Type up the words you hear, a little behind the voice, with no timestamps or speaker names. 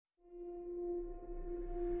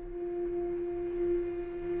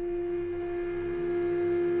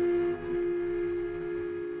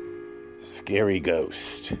scary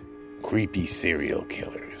ghosts, creepy serial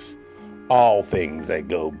killers, all things that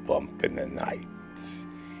go bump in the night.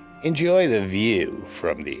 Enjoy the view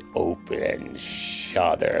from the open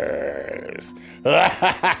shutters.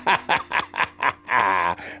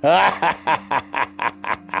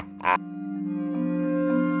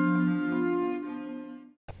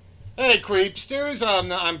 Hey, Creepsters,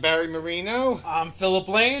 I'm Barry Marino. I'm Philip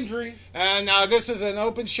Landry. And this is an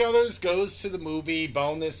Open Shutters Goes to the Movie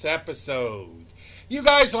bonus episode. You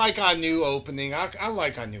guys like our new opening. I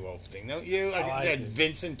like our new opening, don't you? I like that it.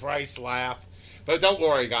 Vincent Price laugh. But don't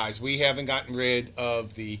worry, guys. We haven't gotten rid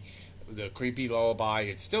of the creepy lullaby.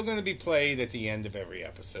 It's still going to be played at the end of every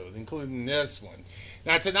episode, including this one.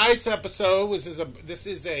 Now, tonight's episode, this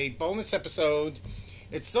is a bonus episode.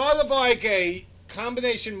 It's sort of like a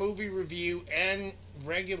combination movie review and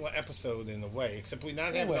regular episode in a way, except we're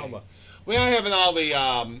not having all the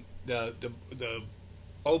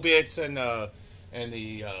obits and the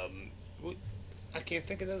I can't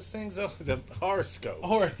think of those things though. The horoscopes.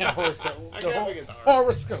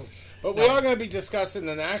 Horoscopes. But we are going to be discussing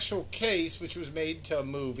an actual case which was made into a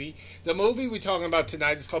movie. The movie we're talking about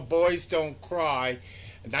tonight is called Boys Don't Cry,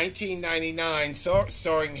 1999,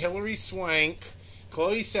 starring Hilary Swank,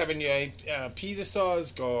 Chloe Sevigny, Peter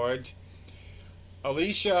Sarsgaard,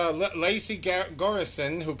 Alicia Lacey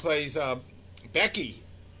Garrison, who plays Becky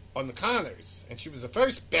on The Connors, and she was the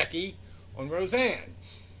first Becky on Roseanne,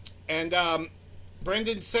 and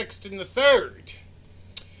Brendan Sexton III.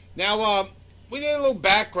 Now, we did a little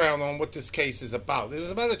background on what this case is about. It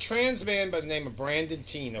was about a trans man by the name of Brandon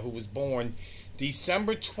Teena, who was born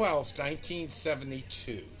December 12th,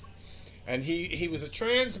 1972, and he was a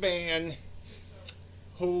trans man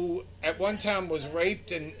who at one time was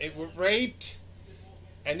raped, and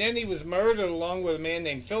then he was murdered along with a man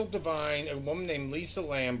named Philip Devine, a woman named Lisa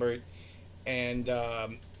Lambert, and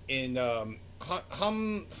in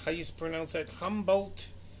how you pronounce that?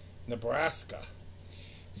 Humboldt, Nebraska.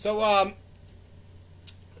 So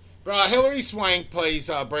Hilary Swank plays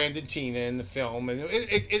Brandon Teena in the film, and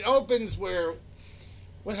it opens where.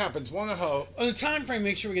 What happens? On the time frame,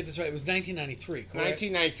 make sure we get this right. It was 1993, correct?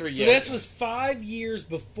 1993, so this was 5 years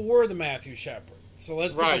before the Matthew Shepard. So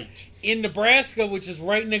let's right in Nebraska, which is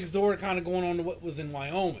right next door, kind of going on to what was in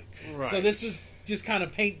Wyoming. Right. So this is just kind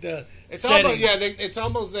of paint the. It's setting.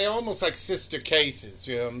 they're almost like sister cases,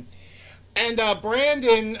 you know. And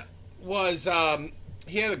Brandon was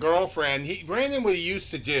he had a girlfriend. Brandon, what he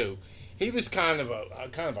used to do, he was kind of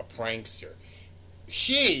a prankster.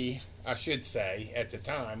 She, I should say, at the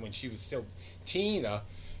time when she was still Teena,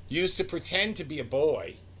 used to pretend to be a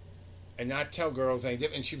boy and not tell girls anything.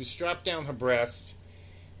 And she would strap down her breast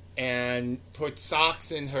and put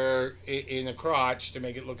socks in her crotch to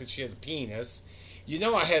make it look like she had a penis. You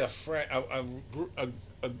know, I had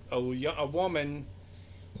a woman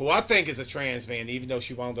who I think is a trans man, even though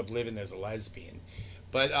she wound up living as a lesbian.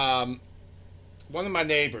 But one of my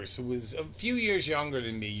neighbors, who was a few years younger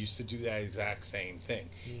than me, used to do that exact same thing.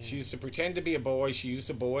 Yeah. She used to pretend to be a boy. She used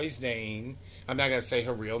a boy's name. I'm not going to say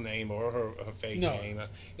her real name or her fake name.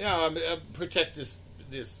 Protect this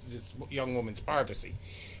young woman's privacy.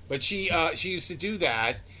 But she used to do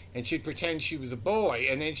that, and she'd pretend she was a boy,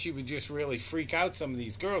 and then she would just really freak out some of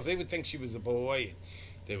these girls. They would think she was a boy, and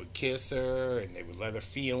they would kiss her, and they would let her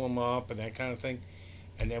feel them up and that kind of thing.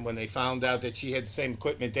 And then when they found out that she had the same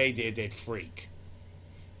equipment they did, they'd freak.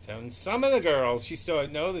 And some of the girls, she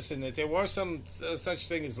started noticing that there were some such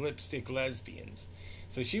thing as lipstick lesbians.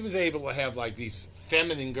 So she was able to have like these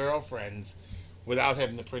feminine girlfriends without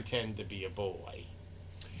having to pretend to be a boy.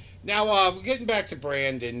 Now, getting back to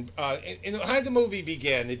Brandon, how did the movie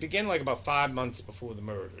begin? It began like about 5 months before the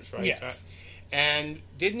murders, right? Yes. And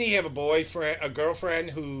didn't he have a girlfriend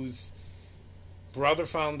whose brother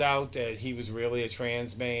found out that he was really a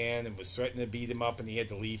trans man and was threatening to beat him up, and he had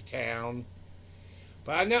to leave town?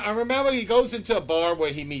 But I remember he goes into a bar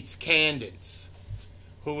where he meets Candace,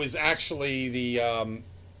 who is actually the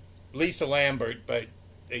Lisa Lambert, but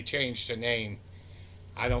they changed her name.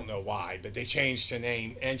 I don't know why, but they changed her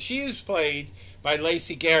name. And she is played by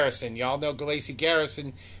Lacey Garrison. Y'all know Lacey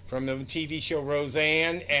Garrison from the TV show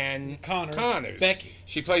Roseanne and Connors. Becky.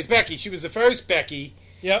 She plays Becky. She was the first Becky.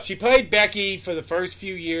 Yep. She played Becky for the first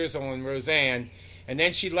few years on Roseanne, and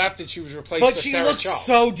then she left and she was replaced by Sarah But she Shaw. looks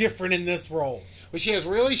so different in this role. But she has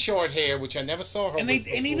really short hair, which I never saw her with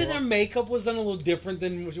before. And even their makeup was done a little different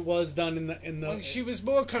than what was done in the. Well, she was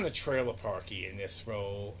more kind of trailer parky in this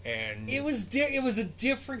role, and it was a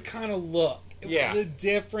different kind of look. It was a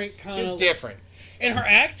different kind of. Different. And her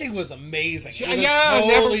acting was amazing. It was Yeah,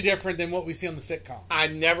 totally different than what we see on the sitcom. I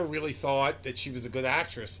never really thought that she was a good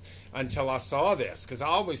actress until I saw this, because I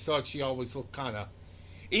always thought she always looked kind of.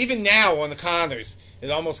 Even now on the Connors, it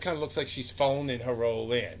almost kind of looks like she's phoning her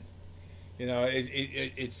role in. You know,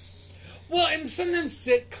 it's. Well, and sometimes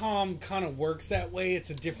sitcom kind of works that way. It's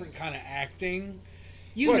a different kind of acting.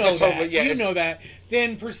 You Well, know it's a that. totally- yeah, you it's- know that.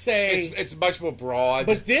 Then per se, It's much more broad.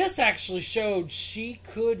 but this actually showed she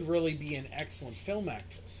could really be an excellent film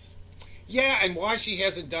actress. Yeah, and why she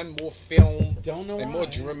hasn't done more film Don't know and why. more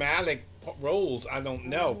dramatic roles, I don't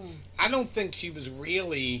know. I don't think she was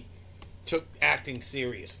really took acting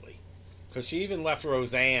seriously, because she even left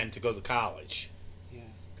Roseanne to go to college. Yeah,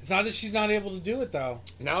 it's not that she's not able to do it though.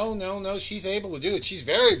 No, she's able to do it. She's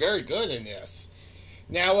very, very good in this.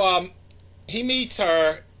 Now, he meets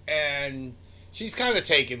her, and she's kind of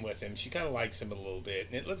taken with him. She kind of likes him a little bit,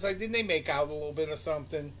 and it looks like, didn't they make out a little bit or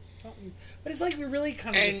something? But it's like we really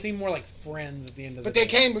kind of And- just seem more like friends at the end of But the they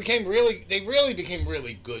day. became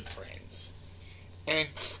really good friends. And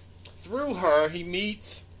through her, he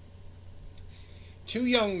meets two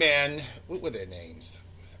young men. What were their names?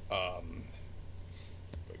 Look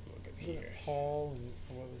at Was it here. Paul and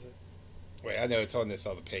what was it? Wait, I know it's on this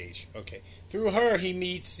other page. Okay. Through her, he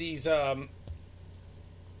meets these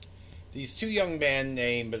two young men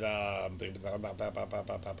named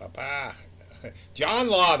John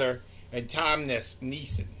Lauder and Tom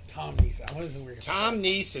Neeson. Tom Neeson. I wasn't weird. Tom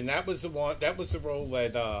Neeson, that was the one. That was the role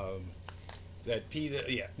that Peter.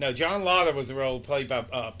 Yeah, no, John Lauder was the role played by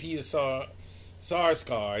Peter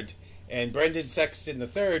Sarsgaard, and Brendan Sexton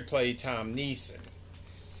III played Tom Neeson,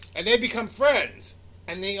 and they become friends.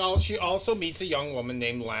 And she also meets a young woman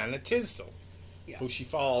named Lana Tisdale, who she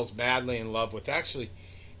falls madly in love with. Actually,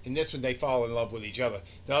 in this one, they fall in love with each other.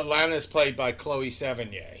 Now, Lana is played by Chloe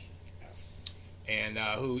Sevigny. Yes. And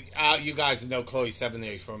who you guys know Chloe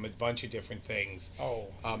Sevigny from a bunch of different things. Oh.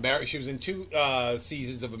 She was in 2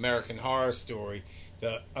 seasons of American Horror Story.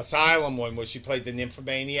 The Asylum one, where she played the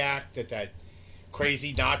nymphomaniac that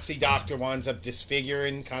crazy Nazi doctor winds up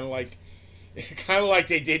disfiguring, kind of like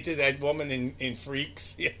they did to that woman in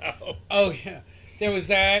Freaks, you know. Oh yeah, there was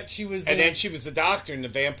that. She was. And then she was the doctor in The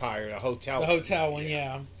Vampire, the hotel. The hotel one,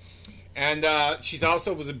 yeah. And she's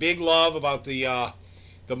also was a big love about the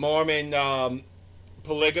Mormon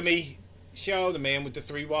polygamy show, The Man with the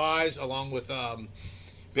Three Wives, along with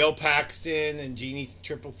Bill Paxton and Jeannie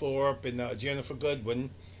Tripplethorpe and Jennifer Goodwin.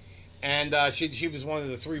 And she was one of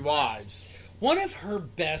the 3 wives. One of her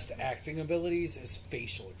best acting abilities is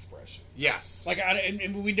facial expression. Yes. Like,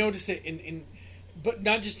 and we notice it in, but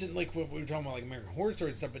not just in like what we were talking about, like American Horror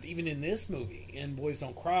Story and stuff, but even in this movie, in Boys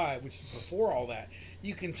Don't Cry, which is before all that,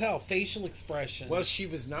 you can tell facial expression. Well, she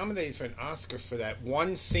was nominated for an Oscar for that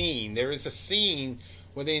one scene. There is a scene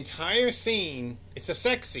where the entire scene, it's a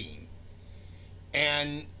sex scene,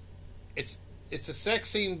 and it's a sex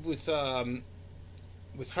scene with her,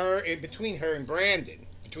 between her and Brandon,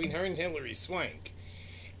 between her and Hilary Swank,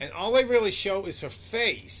 and all they really show is her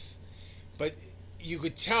face, but you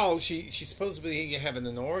could tell she's supposed to be having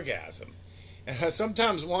an orgasm, and I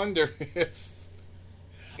sometimes wonder if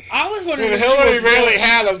I was wondering if if Hillary she was really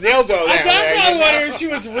had a dildo down I there. was you know? wondering if she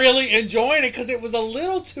was really enjoying it because it was a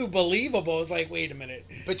little too believable. I was like, wait a minute.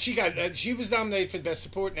 But she was nominated for Best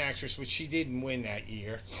Supporting Actress, which she didn't win that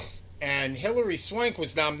year. And Hilary Swank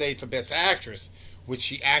was nominated for Best Actress, which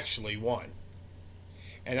she actually won.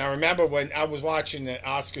 And I remember when I was watching the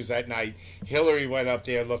Oscars that night, Hillary went up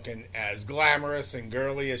there looking as glamorous and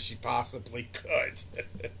girly as she possibly could.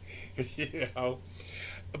 You know.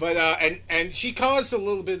 But and she caused a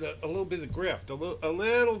little bit of grift, a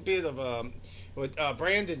little bit of with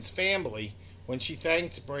Brandon's family when she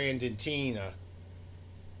thanked Brandon Tina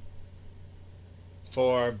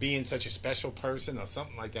for being such a special person or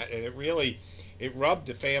something like that, and it rubbed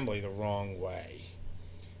the family the wrong way.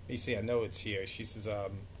 Let me see, I know it's here. She says,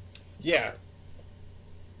 yeah,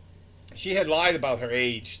 she had lied about her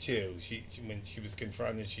age too. She when she was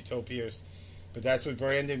confronted, she told Pierce, but that's what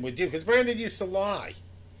Brandon would do, because Brandon used to lie.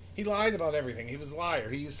 He lied about everything. He was a liar.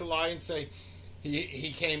 He used to lie and say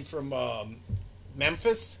he came from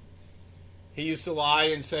Memphis. He used to lie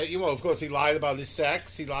and say, of course, he lied about his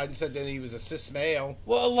sex. He lied and said that he was a cis male.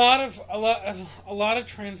 Well, a lot of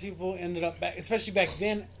trans people ended up back, especially back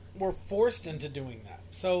then, were forced into doing that.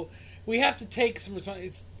 So we have to take some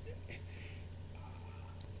responsibility.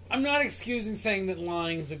 I'm not excusing saying that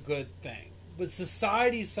lying is a good thing, but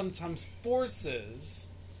society sometimes forces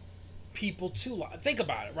people to lie. Think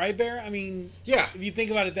about it, right, Bear? I mean, yeah. If you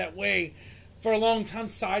think about it that way, for a long time,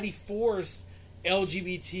 society forced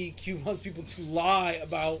LGBTQ plus people to lie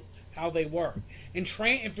about how they work. And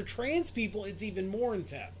for trans people, it's even more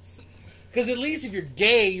intense. Because at least if you're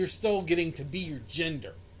gay, you're still getting to be your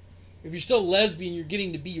gender. If you're still lesbian, you're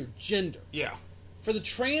getting to be your gender. Yeah. For the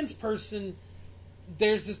trans person,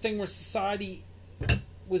 there's this thing where society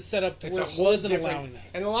was set up to where it wasn't allowing that.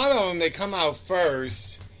 And a lot of them, they come out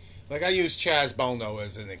first. Like I use Chaz Bono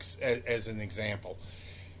as an example.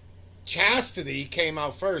 Chastity came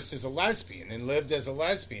out first as a lesbian and lived as a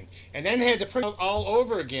lesbian, and then had to put it all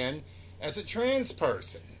over again as a trans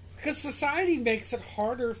person. Because society makes it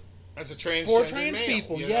harder as a transgender for trans male,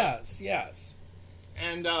 people. You know? Yes.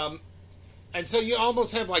 And so you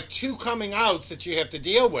almost have like two coming outs that you have to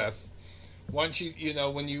deal with. Once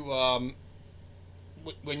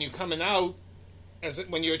when you're coming out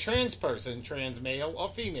when you're a trans person, trans male or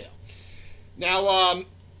female. Now,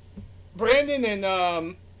 Brandon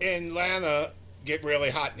and Lana get really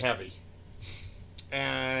hot and heavy,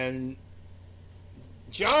 and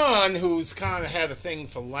John, who's kind of had a thing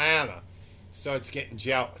for Lana, starts getting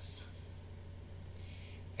jealous.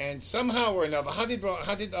 And somehow or another, how did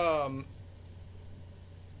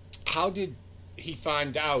he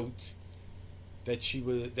find out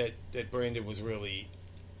that that Brandon was really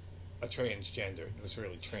a transgender? It was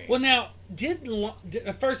really trans. Well, now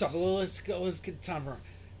first off, let's get time for.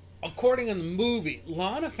 According to the movie,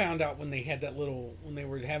 Lana found out when they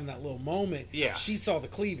were having that little moment. Yeah. She saw the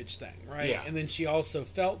cleavage thing, right? Yeah. And then she also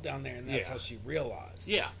felt down there, and that's how she realized.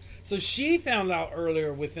 Yeah. So she found out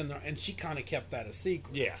earlier and she kind of kept that a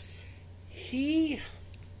secret. Yes. He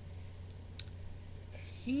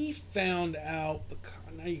found out.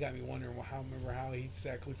 Now you got me wondering. Remember how he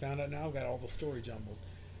exactly found out? Now I've got all the story jumbled.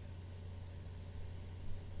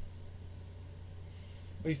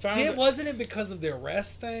 Wasn't it because of the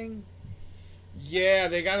arrest thing? Yeah,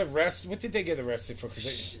 they got arrested. What did they get arrested for?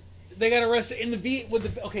 They got arrested in the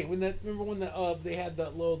remember when they had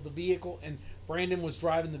the vehicle and Brandon was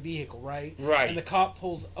driving the vehicle, right? Right. And the cop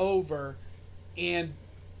pulls over, and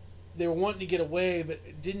they were wanting to get away, but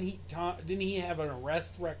didn't he have an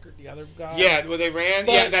arrest record? The other guy. Yeah. Well, they ran.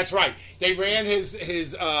 Yeah, that's right. They ran his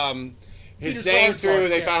name through.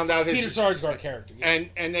 They found out his Peter Sarsgaard character. Yeah.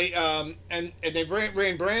 And they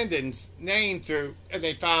ran Brandon's name through, and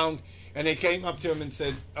they came up to him and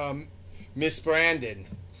said, "Miss Brandon,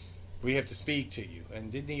 we have to speak to you." And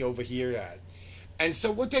didn't he overhear that? And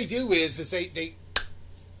so what they do is they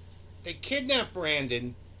kidnap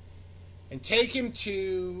Brandon and take him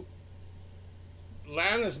to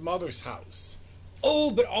Lana's mother's house.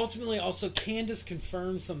 Oh, but ultimately also Candace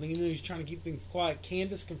confirmed something. Even though he's trying to keep things quiet,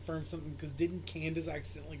 Candace confirmed something because didn't Candace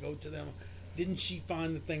accidentally go to them? Didn't she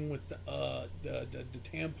find the thing with the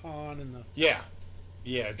tampon and the... Yeah.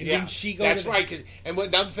 Yeah, didn't she go That's right. And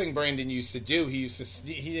another thing Brandon used to do, he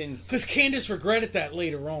didn't... Because Candace regretted that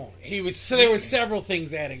later on. So there were several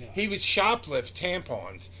things adding up. He would shoplift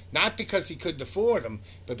tampons, not because he couldn't afford them,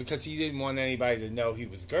 but because he didn't want anybody to know he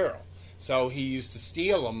was a girl. So he used to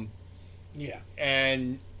steal them. Yeah.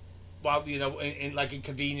 And, well, in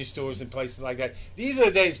convenience stores and places like that. These are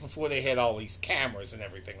the days before they had all these cameras and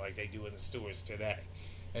everything like they do in the stores today.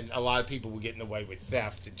 And a lot of people were getting away with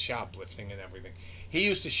theft and shoplifting and everything. He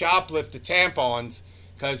used to shoplift the tampons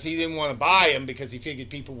because he didn't want to buy them because he figured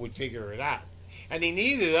people would figure it out. And he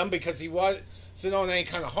needed them because he wasn't on any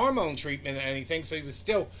kind of hormone treatment or anything, so he was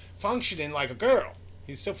still functioning like a girl.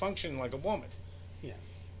 He was still functioning like a woman. Yeah.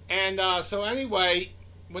 And so anyway,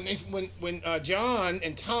 when John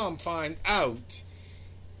and Tom find out,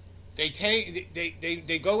 they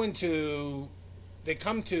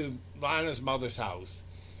come to Lana's mother's house.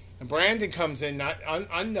 And Brandon comes in, not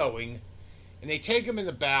unknowing, and they take him in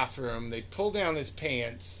the bathroom. They pull down his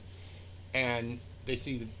pants, and they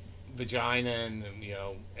see the vagina,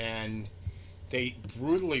 and they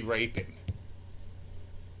brutally rape him.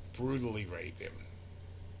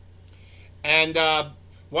 And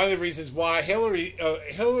one of the reasons why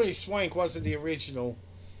Hilary Swank wasn't the original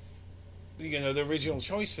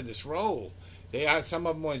choice for this role. They had some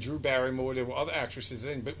of them were Drew Barrymore. There were other actresses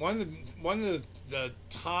in, but one of the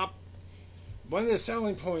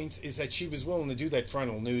selling points is that she was willing to do that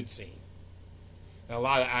frontal nude scene. And a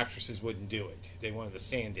lot of actresses wouldn't do it. They wanted to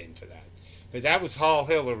stand in for that. But that was Hall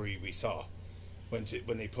Hillary we saw when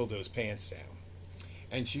they pulled those pants down,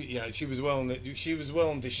 and she was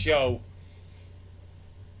willing to show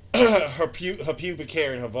her pubic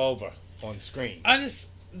hair and her vulva on screen.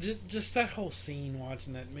 Just that whole scene,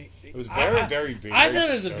 watching that, it was very, very, very. I thought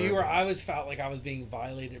as a viewer, I always felt like I was being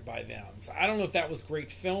violated by them. So I don't know if that was great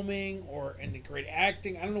filming and great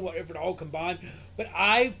acting. I don't know if it all combined, but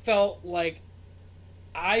I felt like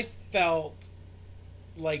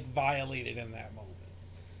violated in that moment.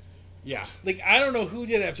 Yeah. Like, I don't know who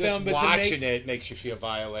did that Just film, but watching it makes you feel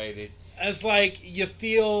violated. it's like you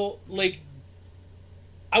feel like.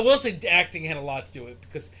 I will say acting had a lot to do with it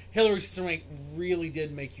because Hilary Swank really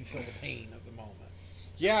did make you feel the pain of the moment.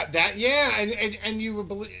 Yeah, and you were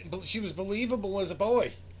she was believable as a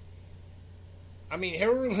boy. I mean,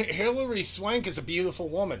 Hilary Swank is a beautiful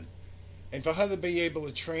woman, and for her to be able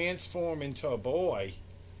to transform into a boy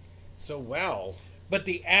so well. But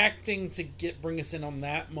the acting to bring us in on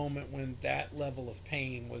that moment when that level of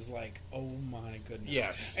pain was like, oh my goodness.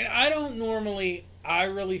 Yes. And I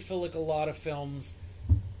really feel like a lot of films,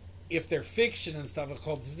 if they're fiction and stuff,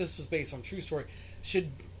 this was based on true story, should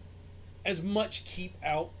as much keep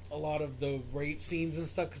out a lot of the rape scenes and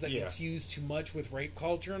stuff because that gets used too much with rape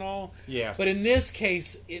culture and all. Yeah. But in this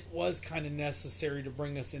case, it was kind of necessary to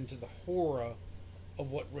bring us into the horror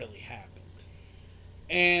of what really happened.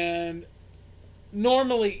 And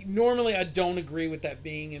normally I don't agree with that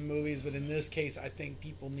being in movies, but in this case, I think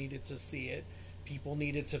people needed to see it. People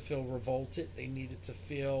needed to feel revolted. They needed to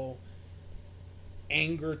feel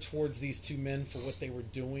anger towards these two men for what they were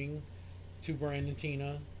doing to Brandon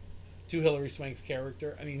Teena, to Hilary Swank's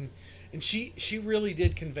character. I mean, and she really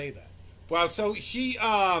did convey that. Well, so he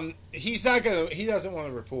doesn't want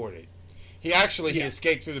to report it. He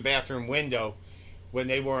escaped through the bathroom window when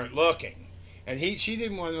they weren't looking. And she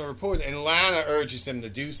didn't want to report it, and Lana urges him to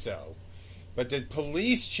do so. But the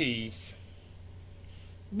police chief...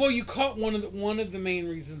 Well, you caught one of the main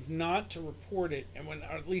reasons not to report it, and or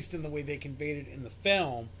at least in the way they conveyed it in the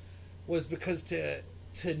film, was because to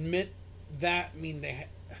admit that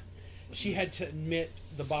she had to admit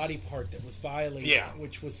the body part that was violated,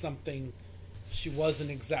 which was something she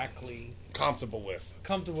wasn't exactly comfortable with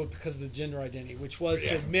because of the gender identity, which was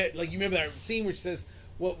to admit, like you remember that scene where she says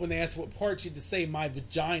when they asked what part, she had to say my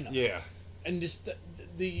vagina, and just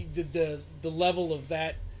the level of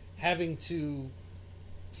that, having to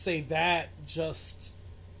say that, just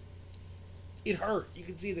it hurt. You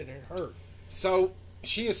can see that it hurt. So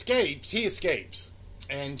he escapes,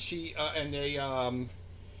 and he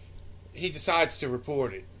decides to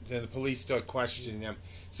report it. Then the police start questioning them.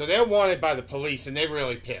 So they're wanted by the police, and they're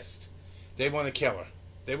really pissed. They want to kill her.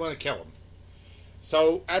 They want to kill him.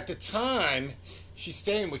 So at the time, she's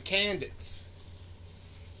staying with Candace.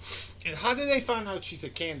 And how did they find out she's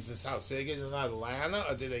at Candace's house? Did they get it out of Lana,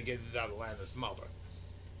 or did they get it out of Lana's mother?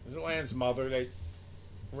 Is it Lana's mother that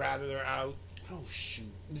ratted her out? Oh, shoot.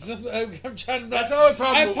 I'm trying to... That's all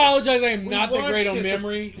problem. I apologize, I am not that great on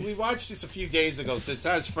memory. We watched this a few days ago, so it's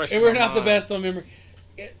not as fresh and we're not the best on memory.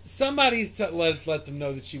 Somebody's let them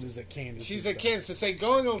know that she was at Candace. She was at Candace. So say,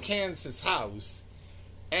 going to Candace's house,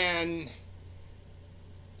 and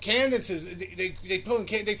Candace is... They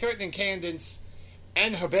threatening Candace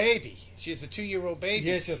and her baby. She has a 2-year-old baby.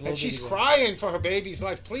 Yeah, she has a little and she's crying for her baby's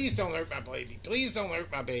life. Please don't hurt my baby. Please don't hurt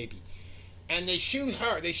my baby. And they shoot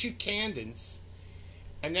her. They shoot Candace.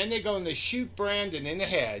 And then they go and they shoot Brandon in the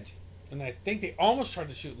head. And I think they almost tried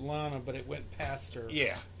to shoot Lana, but it went past her.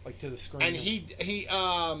 Yeah. Like to the screen. And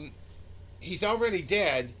he's already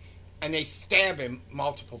dead, and they stab him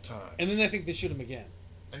multiple times. And then I think they shoot him again.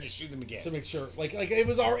 And they shoot him again. To make sure. Like it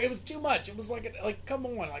was too much. It was like come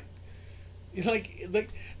on, like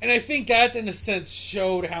and I think that in a sense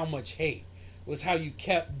showed how much hate was how you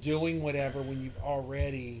kept doing whatever when you've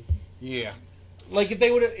already like if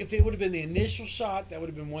it would have been the initial shot, that would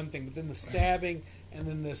have been one thing, but then the stabbing and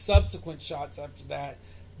then the subsequent shots after that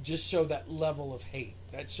just show that level of hate.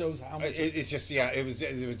 That shows how much it's just it was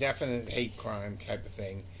a definite hate crime type of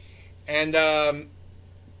thing. And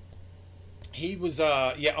he was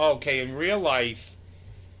in real life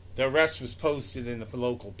the arrest was posted in the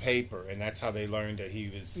local paper, and that's how they learned that he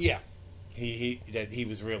was that he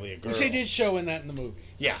was really a girl. Which they did show in that in the movie.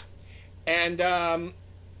 Yeah. And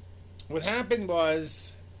what happened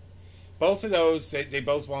was both of those they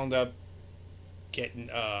both wound up getting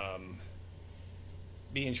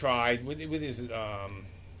being tried. What is it?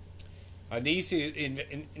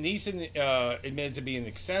 Neeson admitted to be an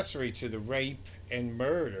accessory to the rape and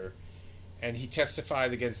murder, and he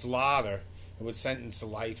testified against Lauder and was sentenced to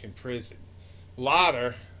life in prison.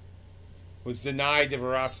 Lauder was denied the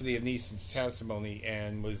veracity of Neeson's testimony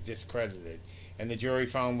and was discredited. And the jury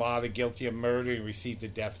found Lauder guilty of murder and received the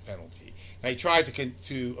death penalty. Now, he tried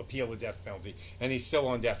to appeal the death penalty, and he's still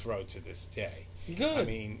on death row to this day. Good. I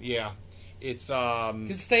mean, yeah. It's he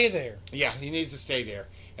can stay there. Yeah, he needs to stay there,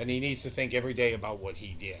 and he needs to think every day about what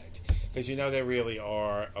he did, because there really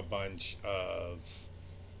are a bunch of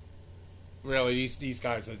these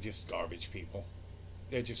guys are just garbage people.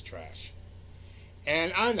 They're just trash.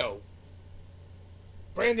 And I know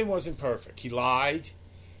Brandon wasn't perfect. He lied.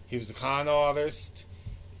 He was a con artist.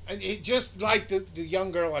 And it, just like the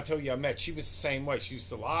young girl I told you I met, she was the same way. She used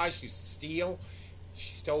to lie. She used to steal. She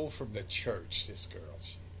stole from the church. This girl.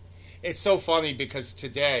 It's so funny because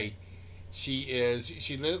today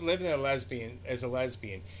living as a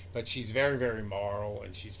lesbian, but she's very very moral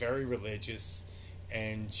and she's very religious,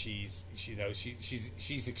 and she's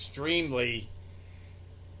extremely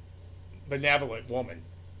benevolent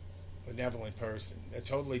person.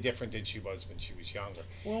 Totally different than she was when she was younger.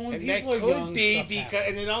 Well, when And that people are could young, be stuff because, happens.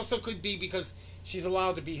 and it also could be because she's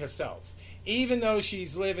allowed to be herself, even though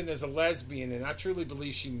she's living as a lesbian. And I truly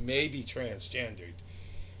believe she may be transgendered.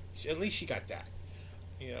 At least she got that,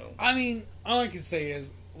 you know. I mean, all I can say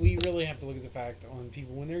is we really have to look at the fact on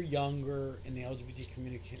people when they're younger in the LGBT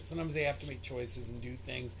community. Sometimes they have to make choices and do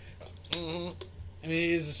things. Mm-hmm. I mean,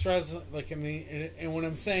 it is a stress. Like, I mean, and what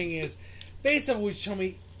I'm saying is, based on what you told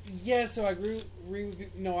me, yes, so I agree with you.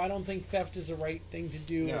 No, I don't think theft is the right thing to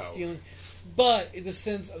do, No. or stealing. But in the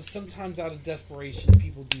sense of sometimes out of desperation,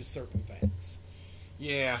 people do certain things.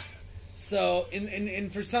 Yeah. So,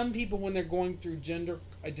 and for some people, when they're going through gender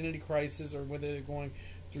identity crisis or whether they're going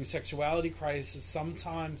through sexuality crisis,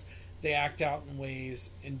 sometimes they act out in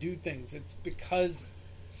ways and do things. It's because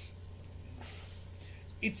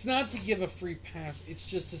it's not to give a free pass. It's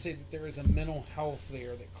just to say that there is a mental health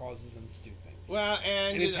there that causes them to do things. Well,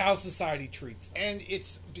 and it's how society treats them. And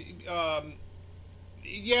it's,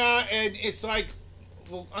 yeah, and it's like,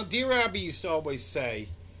 well, Dear Abby used to always say,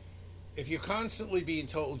 if you're constantly being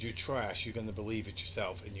told you're trash, you're going to believe it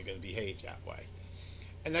yourself, and you're going to behave that way.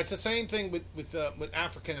 And that's the same thing with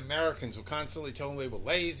African Americans. We're constantly told they were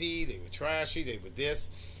lazy, they were trashy, they were this.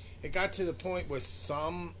 It got to the point where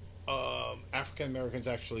some African Americans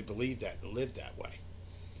actually believed that and lived that way.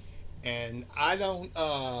 And I don't.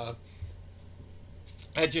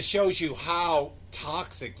 It just shows you how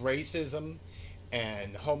toxic racism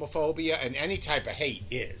and homophobia and any type of hate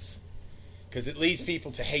is, because it leads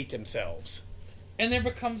people to hate themselves. And there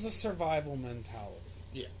becomes a survival mentality.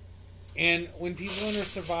 Yeah. And when people enter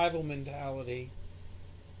survival mentality,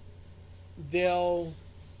 they'll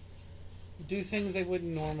do things they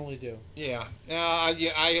wouldn't normally do. Yeah.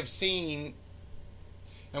 Yeah, I have seen,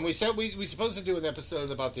 and we said we're supposed to do an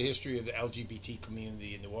episode about the history of the LGBT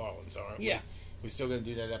community in New Orleans, aren't we? Yeah. We're still going to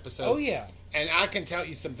do that episode. Oh, yeah. And I can tell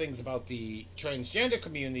you some things about the transgender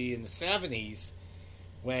community in the 70s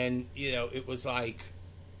when, it was like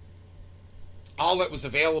all that was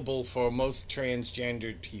available for most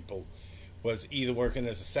transgendered people was either working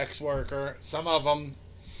as a sex worker. Some of them,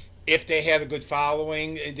 if they had a good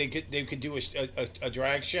following, they could do a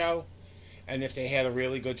drag show. And if they had a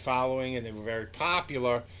really good following and they were very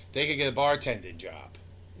popular, they could get a bartending job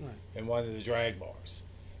in one of the drag bars.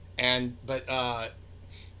 But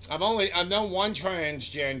I've known one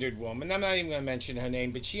transgendered woman. I'm not even going to mention her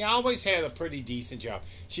name, but she always had a pretty decent job.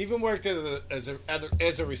 She even worked as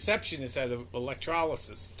a receptionist at an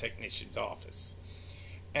electrolysis technician's office,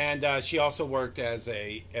 and she also worked as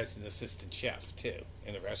an assistant chef too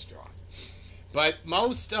in a restaurant. But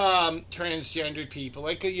most transgendered people,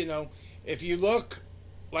 like if you look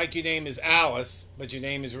like your name is Alice, but your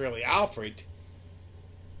name is really Alfred,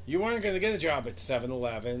 you weren't going to get a job at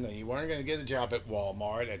 7-Eleven, and you weren't going to get a job at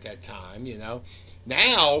Walmart at that time,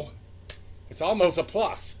 Now, it's almost a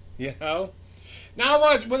plus, Now,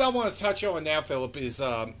 what I want to touch on now, Philip, is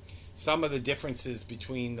some of the differences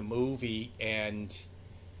between the movie and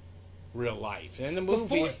real life. And the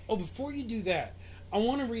movie... Before you do that, I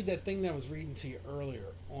want to read that thing that I was reading to you earlier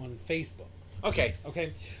on Facebook. Okay.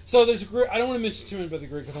 So there's a group... I don't want to mention too much about the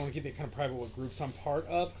group because I want to keep it kind of private what groups I'm part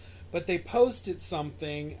of. But they posted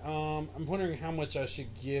something. I'm wondering how much I should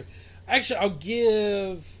give. Actually, I'll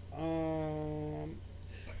give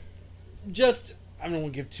just... I don't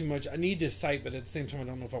want to give too much. I need to cite, but at the same time, I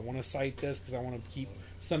don't know if I want to cite this because I want to keep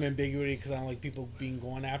some ambiguity because I don't like people being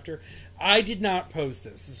gone after. I did not post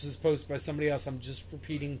this. This was posted by somebody else. I'm just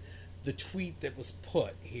repeating the tweet that was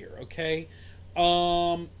put here, okay?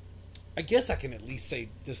 I guess I can at least say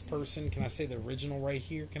this person. Can I say the original right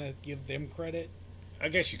here? Can I give them credit? I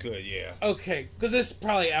guess you could, yeah. Okay, because this is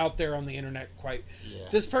probably out there on the internet quite. Yeah.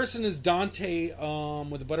 This person is Dante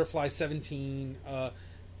with a butterfly 17.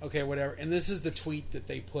 Okay, whatever. And this is the tweet that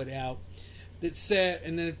they put out that said,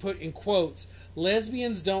 and then it put in quotes,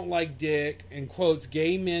 lesbians don't like dick, in quotes,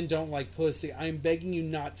 gay men don't like pussy. I'm begging you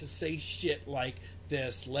not to say shit like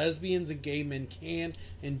this. Lesbians and gay men can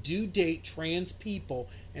and do date trans people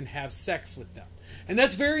and have sex with them. And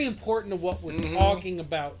that's very important to what we're talking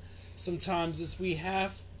about. Sometimes is we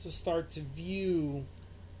have to start to view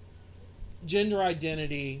gender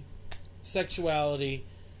identity, sexuality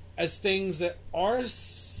as things that are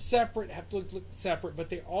separate, have to look separate, but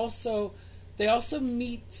they they also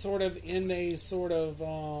meet sort of in a sort of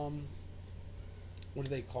what do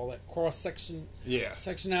they call it? Cross section,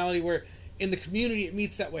 sectionality, where in the community it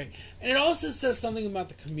meets that way, and it also says something about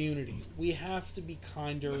the community. We have to be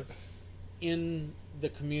kinder in the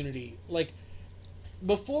community, like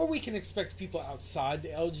before we can expect people outside the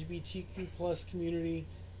LGBTQ plus community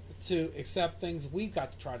to accept things, we've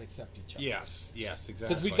got to try to accept each other. Yes, exactly.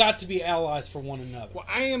 Because we got to be allies for one another. Well,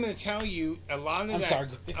 I am going to tell you a lot of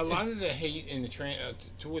a lot of the hate in the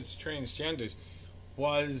towards transgenders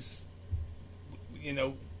was,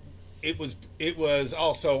 it was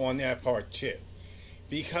also on that part too,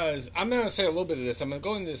 because I'm going to say a little bit of this. I'm going to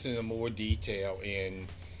go into this in more detail in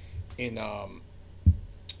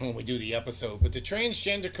when we do the episode. But the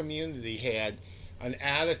transgender community had an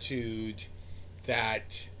attitude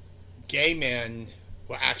that gay men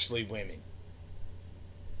were actually women.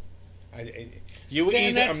 You were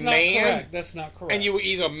either a man. Correct. That's not correct. And you were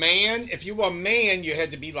either a man. If you were a man, you had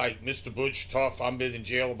to be like Mr. Butch, tough. I've been in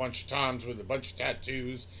jail a bunch of times with a bunch of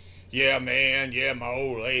tattoos. Yeah, man. Yeah, my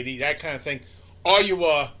old lady. That kind of thing. Or you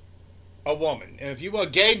were a woman. And if you were a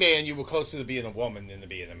gay man, you were closer to being a woman than to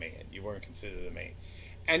being a man. You weren't considered a man.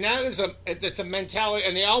 And that's a mentality.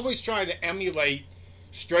 And they always try to emulate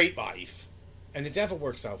straight life. And it never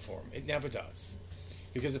works out for them. It never does.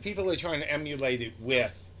 Because the people they're trying to emulate it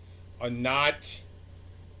with are not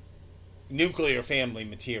nuclear family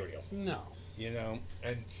material. No.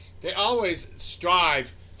 And they always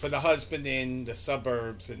strive for the husband in the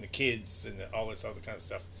suburbs and the kids and all this other kind of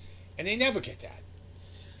stuff. And they never get that.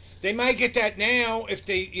 They might get that now if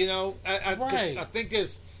they, right. I think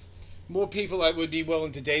there's more people that would be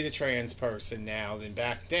willing to date a trans person now than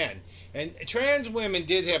back then. And trans women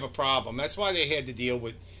did have a problem. That's why they had to deal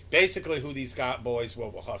with basically who these boys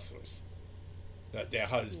were hustlers. Their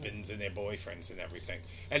husbands and their boyfriends and everything.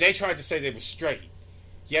 And they tried to say they were straight.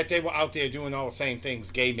 Yet they were out there doing all the same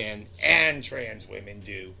things gay men and trans women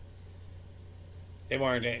do. They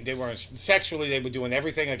weren't sexually, they were doing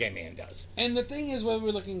everything a gay man does. And the thing is, when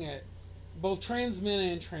we're looking at both trans men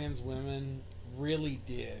and trans women really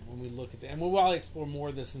did, when we look at that, and we'll probably explore more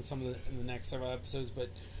of this in the next several episodes, but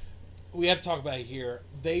we have to talk about it here.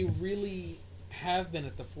 They really have been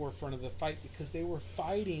at the forefront of the fight because they were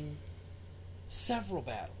fighting several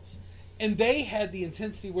battles. And they had the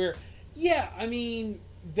intensity where,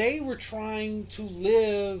 they were trying to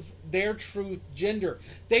live their truth gender.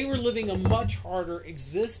 They were living a much harder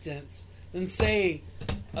existence than, say,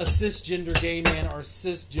 a cisgender gay man or a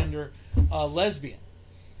cisgender lesbian.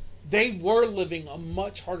 They were living a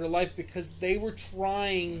much harder life because they were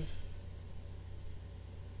trying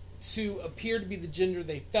to appear to be the gender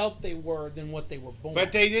they felt they were than what they were born.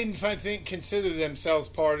 But they didn't consider themselves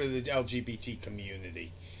part of the LGBT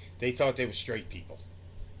community. They thought they were straight people.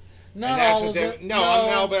 Not all of them.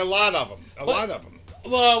 No, but a lot of them. A lot of them.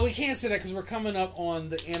 Well, we can't say that because we're coming up on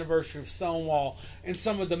the anniversary of Stonewall, and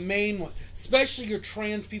some of the main ones, especially your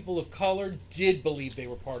trans people of color, did believe they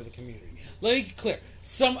were part of the community. Let me be clear.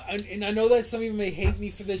 And I know that some of you may hate me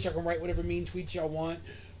for this. Y'all can write whatever mean tweets y'all want,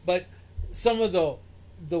 but some of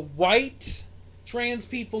the white trans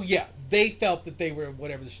people, they felt that they were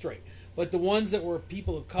whatever straight. But the ones that were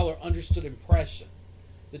people of color understood impression.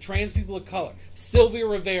 The trans people of color, Sylvia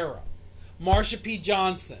Rivera, Marsha P.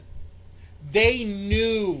 Johnson, they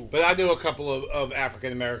knew. But I knew a couple of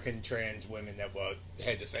African American trans women that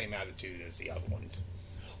had the same attitude as the other ones.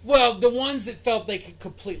 Well, the ones that felt they could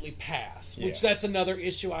completely pass, which that's another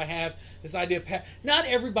issue I have, this idea of pass. Not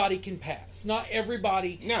everybody can pass. Not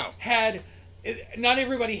everybody Not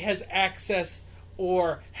everybody has access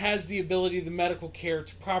or has the ability, the medical care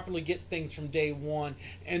to properly get things from day one,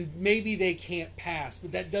 and maybe they can't pass,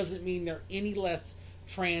 but that doesn't mean they're any less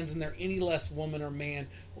trans and they're any less woman or man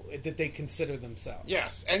that they consider themselves.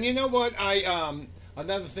 Yes, and you know what?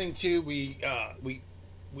 Another thing too, we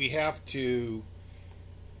have to.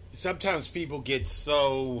 Sometimes people get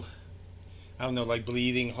so, I don't know, like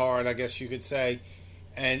bleeding heart, I guess you could say,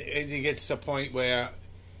 and it gets to a point where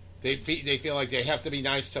they feel like they have to be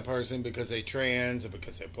nice to a person because they're trans or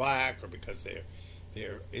because they're black or because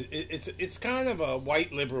it's kind of a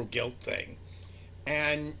white liberal guilt thing.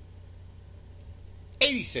 And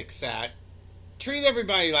 86 that treat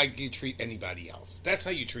everybody like you treat anybody else. That's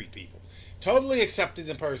how you treat people. Totally accepted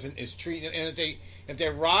the person is treated, and if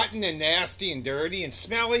they're rotten and nasty and dirty and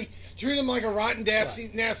smelly, treat them like a rotten,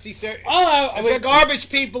 nasty. If they're garbage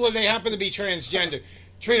people and they happen to be transgender,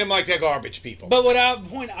 treat them like they're garbage people. But the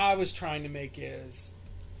point I was trying to make is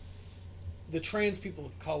the trans people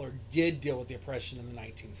of color did deal with the oppression in the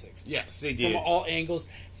 1960s. Yes, they did. From all angles.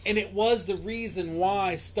 And it was the reason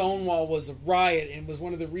why Stonewall was a riot, and was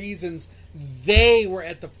one of the reasons they were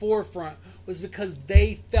at the forefront was because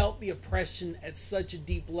they felt the oppression at such a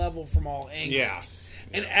deep level from all angles. Yes.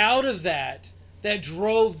 And out of that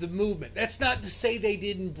drove the movement. That's not to say they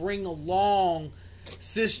didn't bring along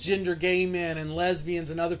cisgender gay men and lesbians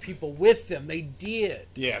and other people with them. They did.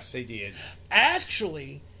 Yes, they did.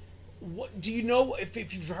 Actually, what do you know, if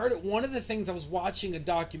you've heard it, one of the things I was watching a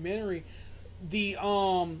documentary, the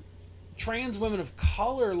trans women of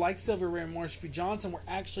color like Sylvia Ray and Marsha P. Johnson were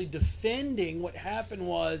actually defending what happened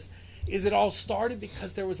is it all started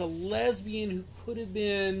because there was a lesbian who could have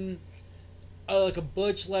been like a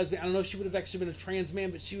butch lesbian. I don't know if she would have actually been a trans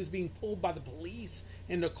man, but she was being pulled by the police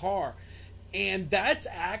in the car. And that's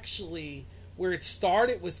actually where it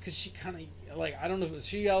started, was because she kind of, like, I don't know if it was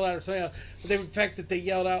she yelled out or something else, but the fact that they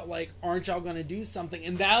yelled out, like, aren't y'all going to do something?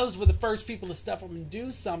 And those were the first people to step up and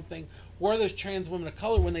do something, were those trans women of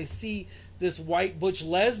color. When they see this white butch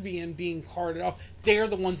lesbian being carted off, they're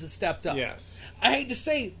the ones that stepped up. Yes. I hate to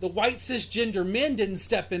say, the white cisgender men didn't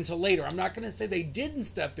step in till later. I'm not going to say they didn't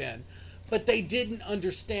step in, but they didn't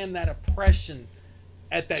understand that oppression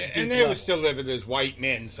at that deep And they level. were still living as white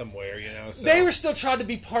men somewhere, you know. So. They were still trying to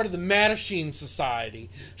be part of the Mattachine Society,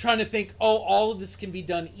 trying to think, oh, all of this can be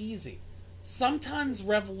done easy. Sometimes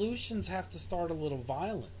revolutions have to start a little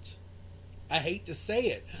violent. I hate to say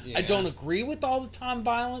it. Yeah. I don't agree with all the time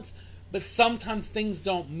violence, but sometimes things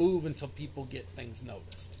don't move until people get things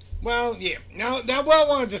noticed. Well, yeah. Now what I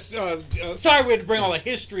want to just... Sorry we had to bring all the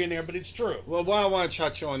history in there, but it's true. Well, what I want to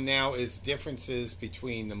touch on now is differences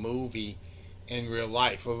between the movie and real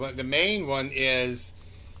life. Well, the main one is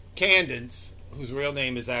Candace, whose real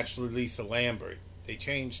name is actually Lisa Lambert. They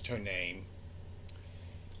changed her name.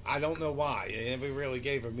 I don't know why. They never really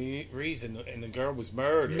gave a reason, and the girl was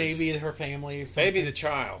murdered. Maybe her family or something. Maybe the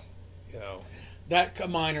child, you know. That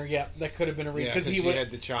minor, yeah, that could have been a reason. Yeah, because she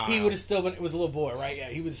had the child. He would have still been, it was a little boy, right? Yeah,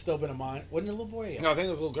 he would have still been a minor. Wasn't it a little boy? Yeah. No, I think it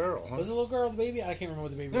was a little girl. Huh? Was it a little girl, the baby? I can't remember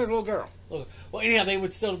what the baby No, it was. was a little girl. Well, anyhow, they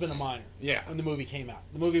would still have been a minor. Yeah. When the movie came out.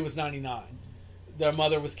 The movie was 99. Their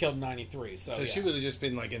mother was killed in 93. So yeah. She would have just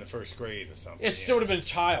been like in the first grade or something. It still would have been a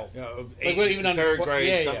child. You know, Like, even under third grade,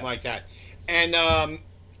 yeah, something yeah. like that. And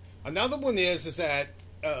another one is that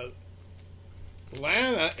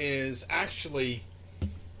Lana is actually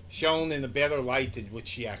shown in a better light than what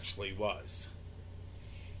she actually was.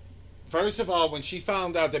 First of all, when she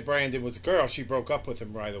found out that Brandon was a girl, she broke up with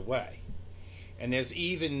him right away. And there's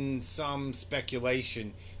even some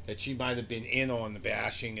speculation that she might have been in on the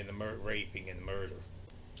bashing and the raping and the murder.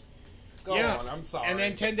 Go on, I'm sorry. And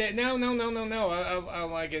then 10 days... No. I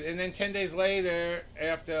like it. And then 10 days later,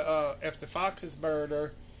 after Fox's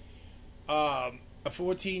murder, a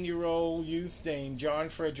 14-year-old youth named John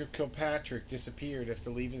Frederick Kilpatrick disappeared after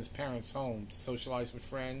leaving his parents' home to socialize with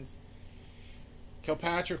friends.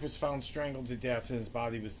 Kilpatrick was found strangled to death, and his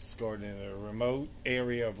body was discovered in a remote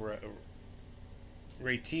area of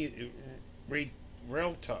Rialto.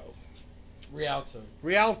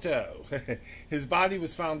 His body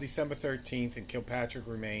was found December 13th, and Kilpatrick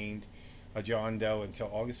remained a John Doe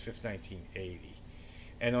until August 5th, 1980.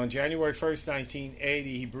 And on January 1st,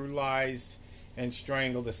 1980, he brutalized and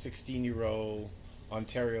strangled a 16-year-old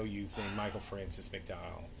Ontario youth named Michael Francis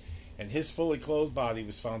McDowell. And his fully clothed body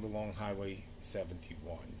was found along Highway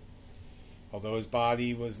 71, although his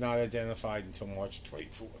body was not identified until March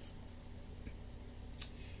 24th.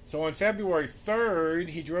 So on February 3rd,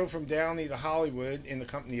 he drove from Downey to Hollywood in the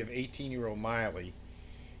company of 18-year-old Miley,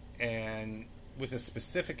 and with a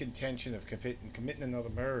specific intention of committing another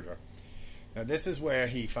murder. Now this is where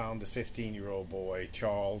he found the 15-year-old boy,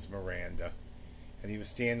 Charles Miranda, and he was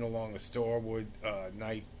standing along a Starwood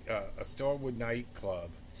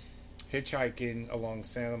nightclub, hitchhiking along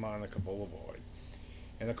Santa Monica Boulevard.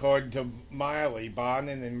 And according to Miley,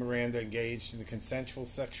 Bonin and Miranda engaged in a consensual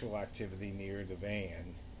sexual activity near the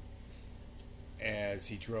van as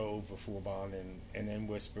he drove before Bonin, and then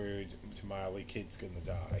whispered to Miley, "Kid's gonna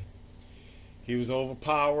die." He was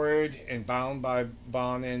overpowered and bound by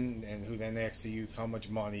Bonin, and who then asked the youth how much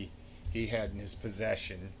money he had in his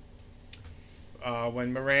possession.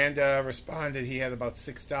 When Miranda responded he had about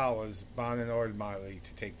 $6, Bonin ordered Miley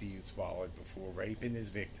to take the youth's wallet before raping his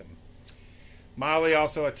victim. Miley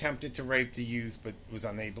also attempted to rape the youth, but he was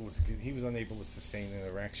unable to sustain an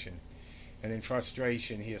erection. And in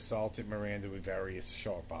frustration, he assaulted Miranda with various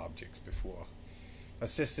sharp objects before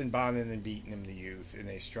assisting Bonin in beating him, the youth, and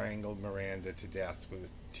they strangled Miranda to death with a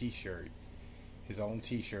t-shirt, his own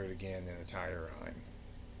t-shirt again, and a tire iron.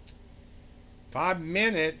 5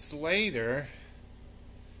 minutes later,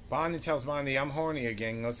 Bonin tells Miley, "I'm horny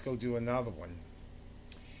again, let's go do another one."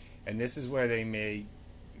 And this is where they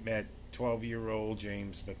met 12-year-old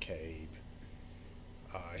James McCabe.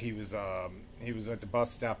 He was at the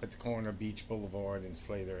bus stop at the corner of Beach Boulevard and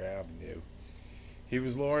Slater Avenue. He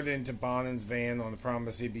was lured into Bonin's van on the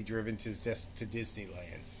promise he'd be driven to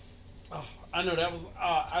Disneyland. Oh, I know that was.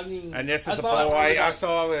 I mean, And this is a boy. I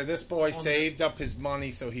saw that this boy saved up his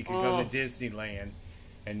money so he could go to Disneyland,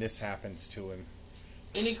 and this happens to him.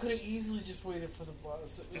 And he could have easily just waited for the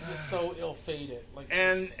bus. It was just so ill-fated.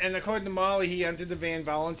 And according to Molly, he entered the van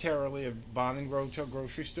voluntarily of Bonin Road to a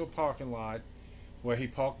grocery store parking lot, where he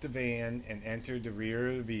parked the van and entered the rear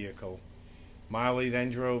of the vehicle. Molly then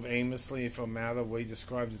drove aimlessly for a matter of what he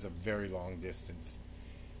described as a very long distance.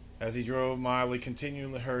 As he drove, Molly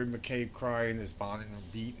continually heard McCabe crying as Bonin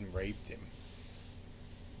beat and raped him,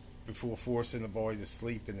 before forcing the boy to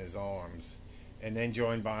sleep in his arms, and then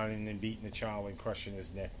joined Bonin in beating the child and crushing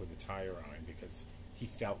his neck with a tire iron because he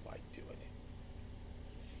felt like doing it.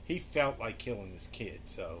 He felt like killing this kid,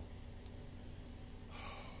 so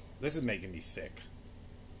this is making me sick.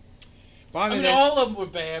 Bonin all of them were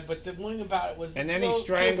bad, but the one about it was and then he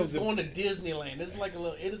strangled going to Disneyland. This is like a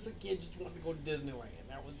little innocent kid just wanted to go to Disneyland.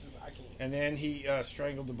 That was just, I can't. And then he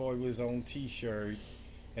strangled the boy with his own T-shirt,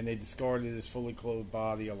 and they discarded his fully clothed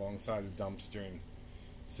body alongside a dumpster in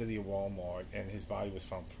the city of Walmart, and his body was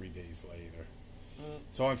found 3 days later.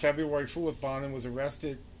 So on February 4th, Bonin was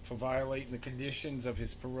arrested for violating the conditions of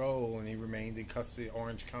his parole, and he remained in custody of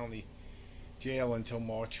Orange County Jail until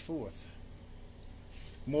March 4th.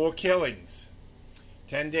 More killings.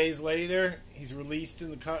 10 days later, he's released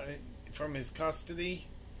from his custody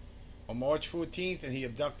on March 14th, and he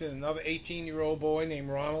abducted another 18-year-old boy named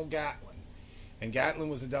Ronald Gatlin. And Gatlin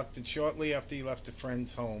was abducted shortly after he left a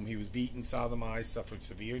friend's home. He was beaten, sodomized, suffered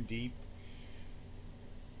severe deep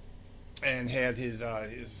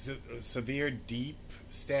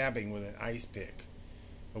stabbing with an ice pick,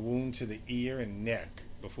 a wound to the ear and neck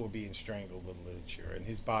before being strangled with literature. And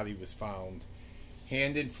his body was found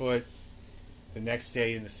hand and foot the next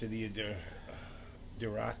day in the city of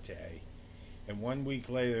Durate. And 1 week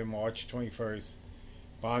later, March 21st,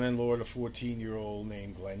 Bonin lured a 14-year-old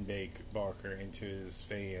named Glenn Barker into his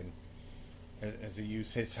van as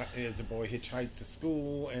a boy hitchhiked to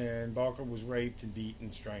school, and Barker was raped and beaten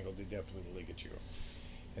and strangled to death with a ligature.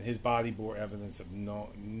 And his body bore evidence of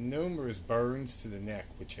numerous burns to the neck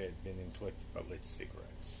which had been inflicted by lit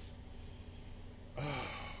cigarettes.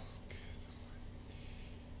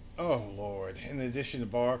 Oh, Lord. In addition to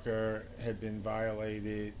Barker had been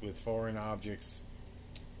violated with foreign objects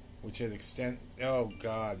which had he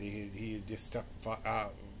had just stuck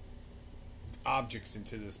objects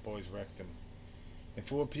into this boy's rectum.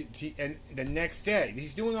 And the next day,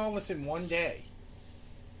 he's doing all this in one day.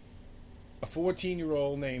 A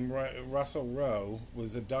 14-year-old named Russell Rowe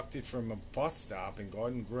was abducted from a bus stop in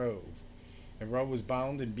Garden Grove, and Rowe was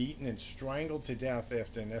bound and beaten and strangled to death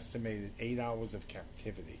after an estimated 8 hours of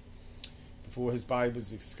captivity, before his body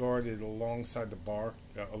was discarded alongside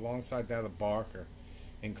that of Barker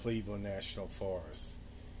in Cleveland National Forest.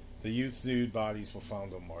 The youth's nude bodies were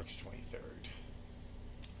found on March 23rd.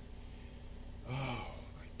 Oh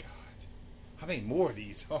my God. How many more of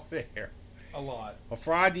these are there? A lot. On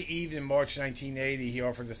Friday evening, March 1980, he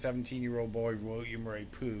offered a 17-year-old boy, William Ray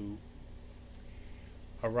Pooh,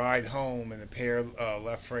 a ride home, and the pair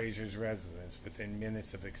left Fraser's residence within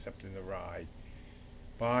minutes of accepting the ride.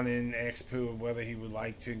 Bonin asked Pooh whether he would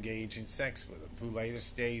like to engage in sex with him. Pooh later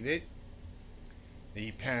stated that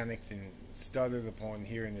he panicked and stuttered upon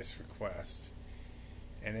hearing this request,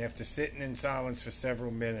 and after sitting in silence for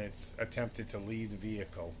several minutes, attempted to leave the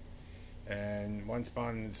vehicle. And once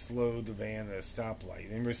Bonin slowed the van at a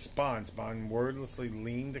stoplight. In response, Bonin wordlessly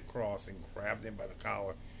leaned across and grabbed him by the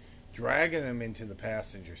collar, dragging him into the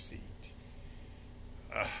passenger seat.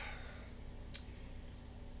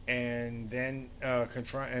 And then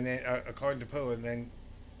according to Poe, and then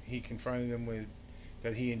he confronted him with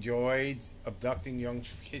that he enjoyed abducting young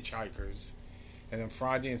hitchhikers, and on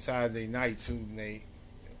Friday and Saturday nights,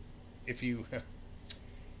 if you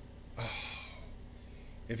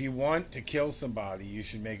want to kill somebody, you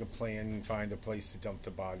should make a plan and find a place to dump the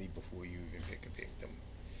body before you even pick a victim.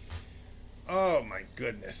 Oh my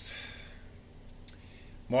goodness.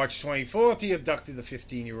 March 24th, he abducted a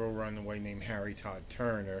 15-year-old runaway named Harry Todd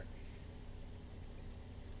Turner.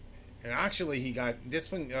 And actually,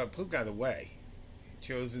 Pooh got away. He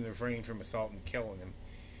chose to refrain from assault and killing him.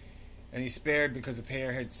 And he spared because the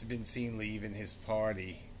pair had been seen leaving his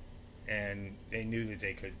party, and they knew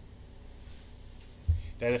that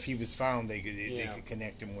that if he was found, they could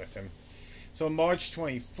connect him with him. So March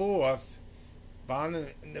 24th,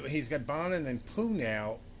 he's got Bonin and Pooh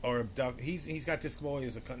now are abducted. He's got this boy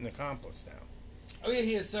as an accomplice now. Oh yeah,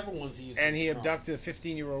 he had several ones he used. And as he a prop. abducted a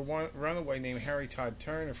 15-year-old runaway named Harry Todd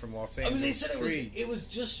Turner from Los I Angeles. mean, they said it was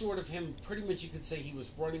just short of him. Pretty much, you could say he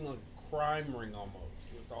was running like a crime ring almost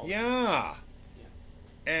with all. Yeah. This.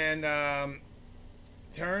 And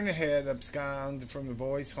Turner had absconded from the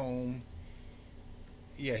boys' home.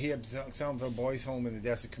 Yeah, he absconded from the boys' home in the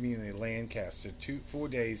desert community of Lancaster 4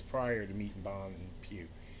 days prior to meeting Bond and Pugh.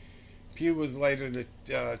 Pugh was later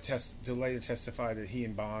to later testify that he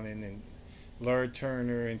and Bonin and lured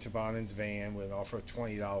Turner into Bonin's van with an offer of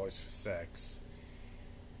 $20 for sex.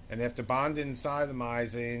 And after Bonin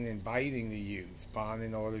sodomizing and biting the youth,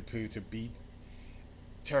 Bonin ordered Pugh to beat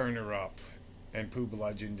Turner up, and Pugh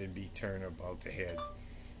bludgeoned and beat Turner about the head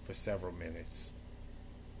for several minutes.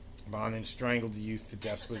 Bonin strangled the youth to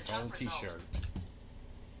death with his own t-shirt.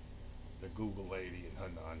 The Google lady and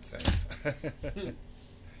her nonsense.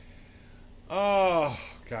 Oh,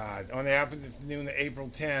 God. On the afternoon of April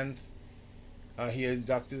 10th, he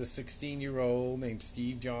abducted a 16-year-old named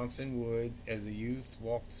Steve Johnson Wood as the youth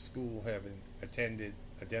walked to school having attended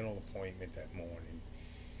a dental appointment that morning.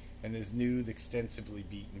 And his nude, extensively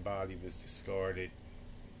beaten body was discarded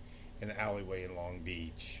in an alleyway in Long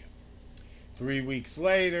Beach. 3 weeks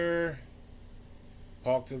later,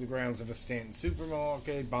 parked to the grounds of a Stanton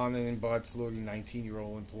supermarket, Bonin and Butts lured a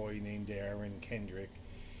 19-year-old employee named Darren Kendrick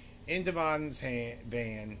into Bonin's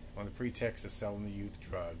van on the pretext of selling the youth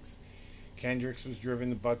drugs. Kendricks was driven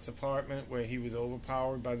to Butts' apartment where he was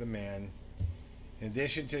overpowered by the men. In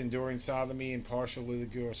addition to enduring sodomy and partial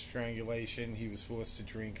litigation strangulation, he was forced to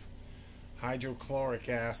drink hydrochloric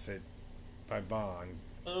acid by Bond,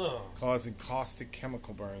 causing caustic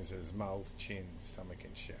chemical burns in his mouth, chin, stomach,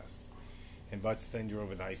 and chest. And Butts then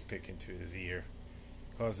drove an ice pick into his ear,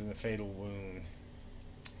 causing a fatal wound.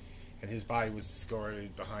 And his body was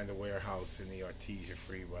discarded behind a warehouse in the Artesia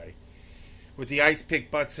Freeway, with the ice pick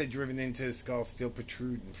Butts had driven into his skull still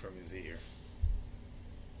protruding from his ear.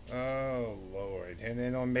 Oh, Lord. And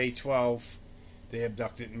then on May 12th, they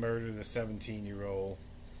abducted and murdered a 17-year-old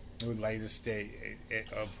who later state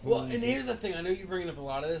of who. Well, and here's the thing. I know you're bringing up a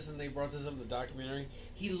lot of this, and they brought this up in the documentary.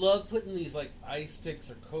 He loved putting these, like, ice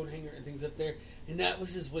picks or coat hanger and things up there, and that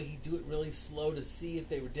was his way. He'd do it really slow to see if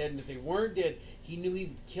they were dead, and if they weren't dead, he knew he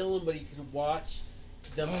would kill them, but he could watch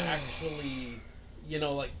them actually, you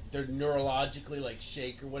know, like, they're neurologically, like,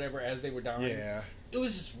 shake or whatever as they were dying. Yeah. It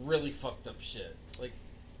was just really fucked up shit. Like,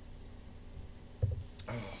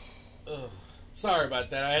 sorry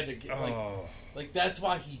about that. I had to get, like, that's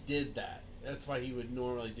why he did that. That's why he would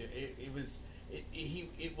normally do it.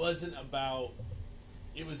 It wasn't about.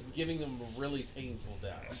 It was giving them a really painful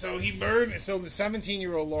death. So he murdered. So the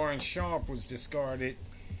 17-year-old Lawrence Sharp was discarded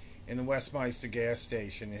in the Westminster gas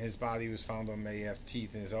station, and his body was found on May F.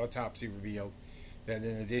 teeth. And his autopsy revealed that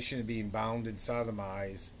in addition to being bound and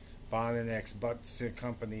sodomized, Bond and ex Butts to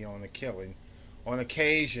accompany on the killing. On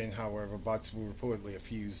occasion, however, Butts would reportedly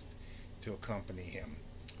refused to accompany him.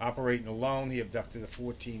 Operating alone, he abducted a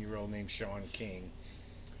 14-year-old named Sean King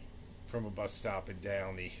from a bus stop in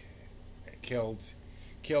Downey, killed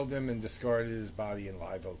him and discarded his body in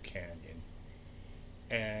Live Oak Canyon.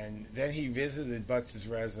 And then he visited Butts'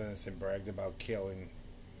 residence and bragged about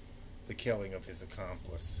the killing of his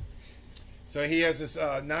accomplice. So he has this,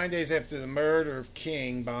 9 days after the murder of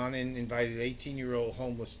King, Bonin invited 18-year-old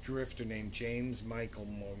homeless drifter named James Michael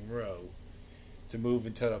Monroe to move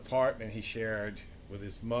into the apartment he shared with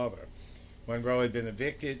his mother. Monroe had been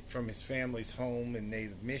evicted from his family's home in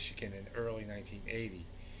native Michigan in early 1980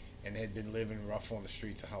 and had been living rough on the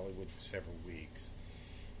streets of Hollywood for several weeks.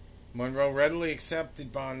 Monroe readily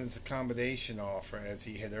accepted Bonin's accommodation offer, as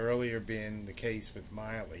he had earlier been the case with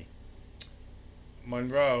Miley.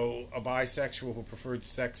 Monroe, a bisexual who preferred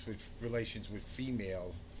relations with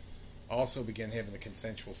females, also began having a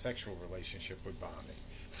consensual sexual relationship with Bonin.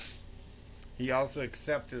 He also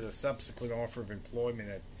accepted a subsequent offer of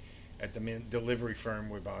employment at the delivery firm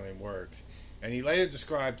where Bonin worked, and he later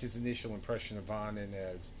described his initial impression of Bonin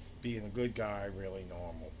as being a good guy, really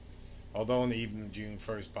normal. Although on the evening of June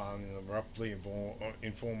 1st, Bonin abruptly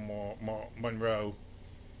informed Monroe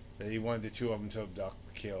that he wanted the two of them to abduct,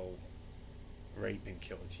 kill, rape, and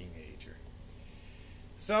kill a teenager.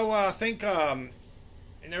 So I think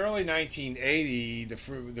in the early 1980,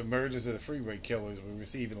 the murders of the Freeway Killers were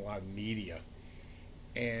receiving a lot of media,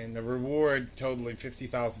 and the reward totaling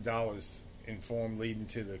 $50,000 in form leading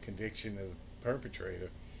to the conviction of the perpetrator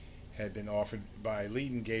had been offered by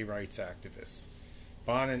leading gay rights activists.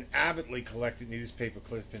 Bonin avidly collected newspaper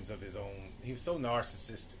clippings of his own. He was so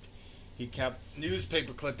narcissistic. He kept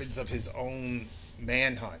newspaper clippings of his own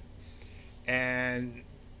manhunt. And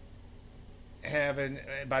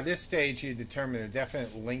by this stage, he had determined a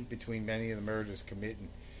definite link between many of the murders committed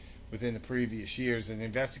within the previous years, and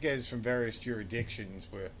investigators from various jurisdictions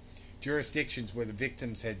where the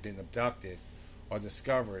victims had been abducted or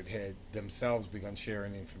discovered had themselves begun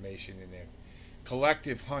sharing information in their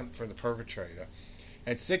collective hunt for the perpetrator.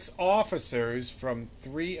 And 6 officers from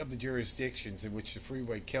 3 of the jurisdictions in which the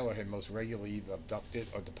freeway killer had most regularly either abducted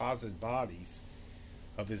or deposited bodies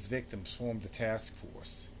of his victims formed a task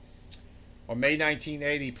force. On May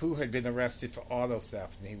 1980, Pooh had been arrested for auto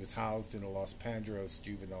theft, and he was housed in the Los Padres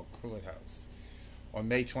Juvenile Courthouse. On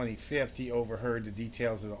May 25th, he overheard the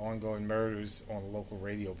details of the ongoing murders on a local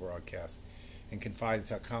radio broadcast and confided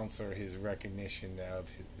to a counselor his recognition of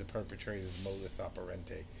the perpetrator's modus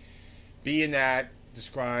operandi, being that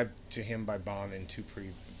described to him by Bonin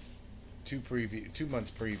 2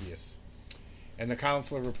 months previous. And the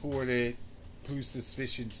counselor reported Pooh's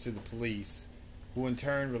suspicions to the police, who in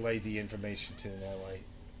turn relayed the information to an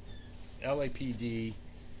LAPD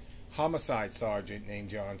homicide sergeant named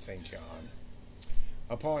John St. John.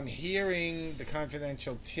 Upon hearing the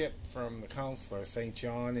confidential tip from the counselor, St.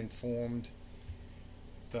 John informed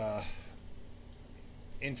the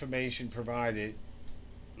information provided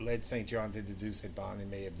led St. John to deduce that Bonin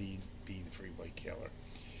may have be the freeway killer.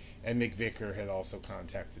 And McVicker had also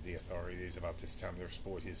contacted the authorities about this time to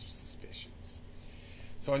report his suspicions.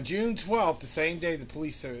 So on June 12th, the same day the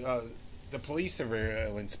police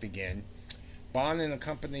surveillance began, Bonin,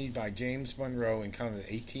 accompanied by James Monroe, encountered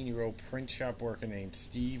an 18-year-old print shop worker named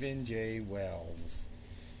Stephen J. Wells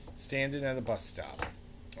standing at a bus stop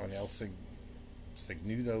on El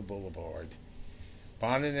Segundo Boulevard.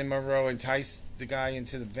 Bonin and Monroe enticed the guy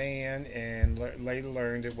into the van and later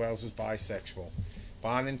learned that Wells was bisexual.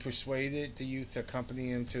 Bonin persuaded the youth to accompany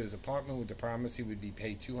him to his apartment with the promise he would be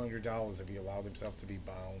paid $200 if he allowed himself to be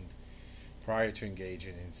bound prior to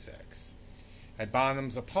engaging in sex. At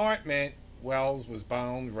Bonin's apartment, Wells was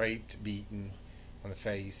bound, raped, beaten on the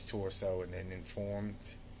face, torso, and then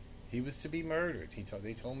informed he was to be murdered.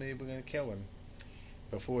 They told me they were going to kill him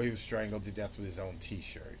before he was strangled to death with his own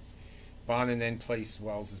T-shirt. Bonin then placed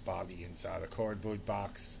Wells' body inside a cardboard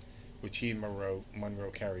box which he and Monroe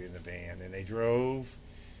carried in the van, and they drove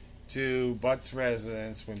to Butt's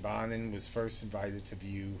residence when Bonin was first invited to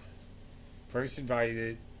view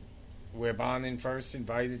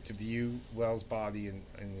Wells' body in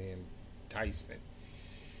the enticement.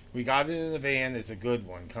 "We got it in the van. It's a good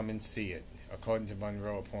one. Come and see it." According to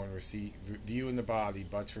Monroe, upon viewing the body,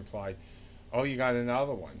 Butts replied, "Oh, you got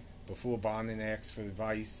another one?" Before Bonin asked for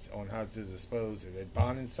advice on how to dispose of it. At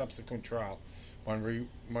Bonin's subsequent trial,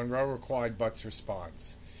 Monroe required Butts'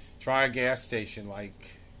 response: "Try a gas station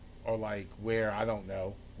like where, I don't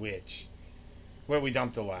know, which, where we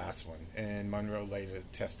dumped the last one." And Monroe later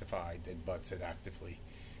testified that Butts had actively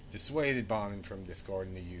dissuaded Bonin from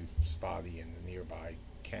discarding the youth's body in the nearby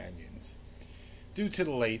canyons due to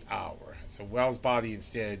the late hour. So Wells' body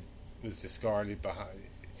instead was discarded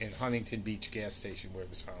in Huntington Beach gas station, where it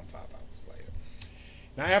was found 5 hours later.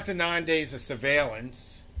 Now, after 9 days of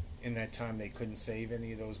surveillance, in that time they couldn't save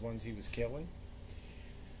any of those ones he was killing.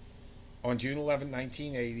 On June 11,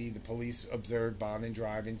 1980, the police observed Bonin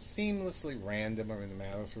driving seamlessly random or in the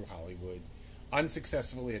matter through Hollywood,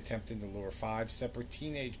 unsuccessfully attempting to lure 5 separate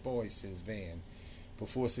teenage boys to his van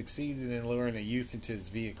before succeeding in luring a youth into his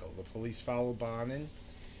vehicle. The police followed Bonin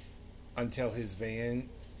until his van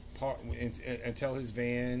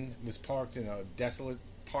was parked in a desolate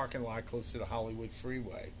parking lot close to the Hollywood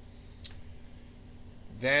freeway.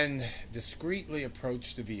 Then discreetly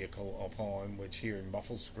approached the vehicle, upon which hearing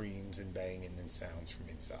muffled screams and banging and sounds from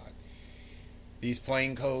inside. These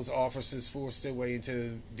plainclothes officers forced their way into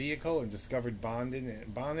the vehicle and discovered Bonin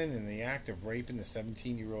in the act of raping the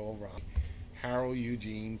 17-year-old Harold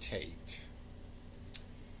Eugene Tate,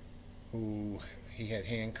 who he had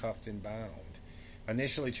handcuffed and bound.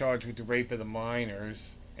 Initially charged with the rape of the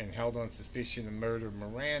minors and held on suspicion of murder of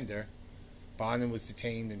Miranda, Bonin was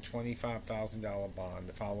detained in $25,000 bond.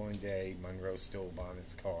 The following day, Monroe stole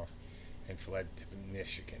Bonin's car and fled to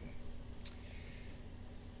Michigan.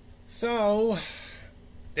 So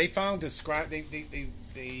they found the scrap. They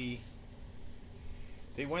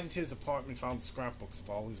went into his apartment, found scrapbooks of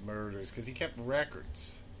all his murders because he kept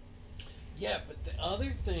records. Yeah, but the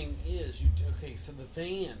other thing is, so the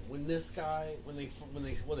van, when they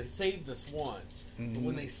saved this one, but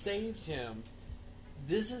when they saved him,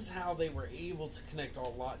 this is how they were able to connect a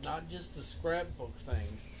lot, not just the scrapbook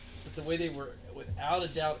things, but the way they were, without a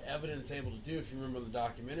doubt, evidence able to do, if you remember the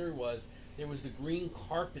documentary, was there was the green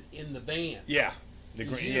carpet in the van. Yeah.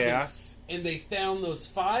 Yes. And they found those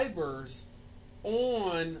fibers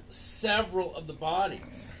on several of the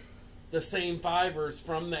bodies. the same fibers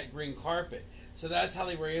from that green carpet. So that's how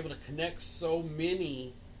they were able to connect so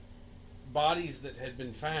many bodies that had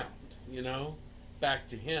been found, back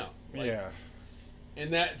to him. Yeah.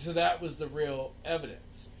 And that was the real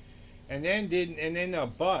evidence. And then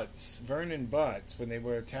Vernon Butts, when they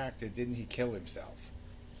were attacked, didn't he kill himself?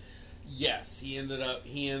 Yes, he ended up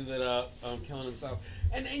killing himself.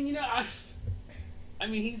 And I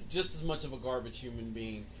mean, he's just as much of a garbage human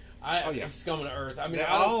being. He's scum of the earth. I mean, they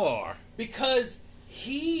all are. Because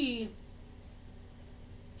he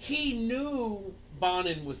knew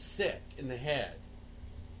Bonin was sick in the head.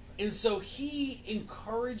 And so he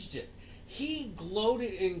encouraged it. He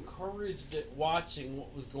gloated and encouraged it watching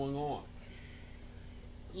what was going on.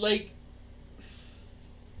 Like,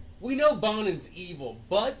 we know Bonin's evil.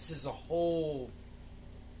 Butts is a whole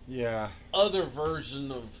other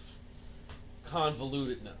version of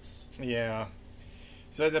convolutedness. Yeah.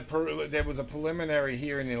 So there was a preliminary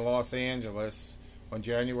hearing in Los Angeles on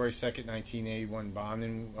January 2nd, 1981.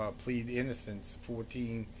 Bonin pleaded innocence to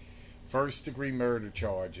 14 first-degree murder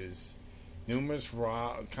charges, numerous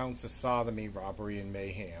counts of sodomy, robbery, and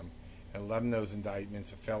mayhem, and 11 of those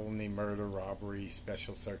indictments, a felony murder, robbery,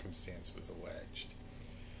 special circumstance was alleged.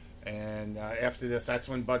 And after this, that's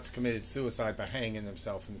when Butts committed suicide by hanging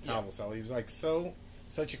himself in the towel cell. He was like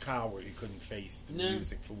such a coward, he couldn't face the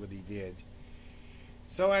music for what he did.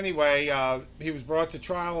 So anyway, he was brought to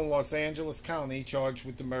trial in Los Angeles County, charged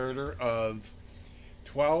with the murder of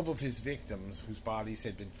 12 of his victims, whose bodies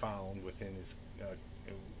had been found within his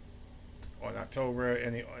on October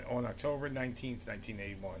 19th,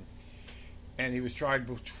 1981, and he was tried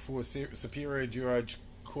before Superior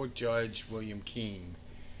Court Judge William Keene.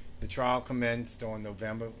 The trial commenced on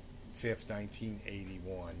November 5th,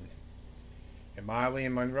 1981. And Miley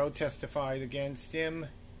and Monroe testified against him.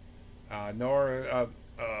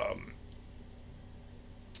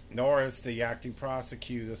 Norris, the acting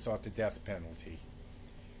prosecutor, sought the death penalty.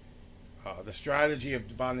 The strategy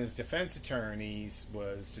of Bonin's defense attorneys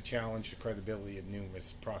was to challenge the credibility of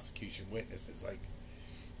numerous prosecution witnesses like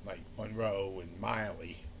Monroe and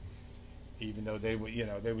Miley. Even though they were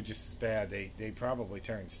just as bad, they probably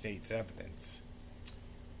turned state's evidence.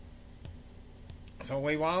 So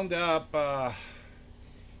we wound up.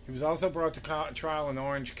 He was also brought to trial in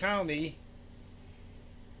Orange County,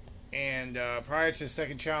 and prior to the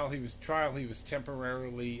second trial, he was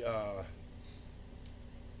temporarily.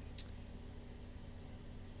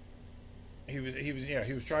 He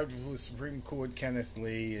was tried before the Supreme Court, Kenneth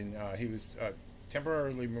Lee, and he was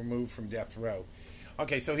temporarily removed from death row.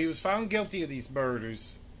 Okay, so he was found guilty of these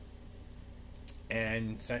murders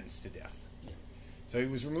and sentenced to death. Yeah. So he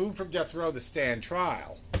was removed from death row to stand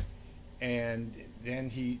trial, and then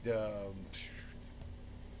he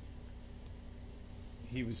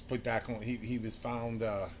was put back on. He was found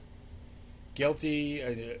guilty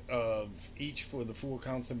of each for the 4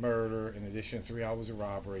 counts of murder, in addition to 3 hours of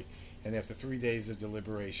robbery. And after 3 days of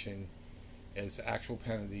deliberation, as actual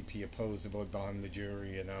penalty be opposed by bond, the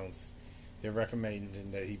jury announced they're recommending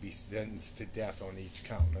that he be sentenced to death on each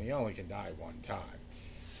count. Now, he only can die one time,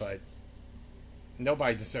 but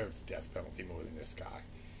nobody deserved the death penalty more than this guy.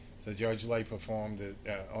 So Judge Lay performed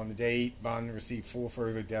on the date. Bond received 4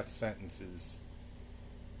 further death sentences,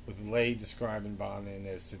 with Lay describing Bonin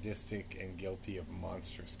as sadistic and guilty of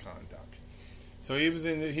monstrous conduct. So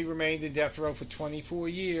he remained in death row for 24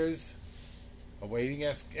 years, awaiting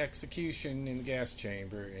execution in the gas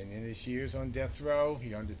chamber. And in his years on death row,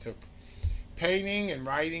 he undertook painting and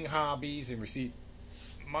writing hobbies and received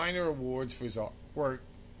minor awards for his work,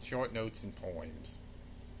 short notes, and poems.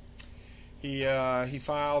 He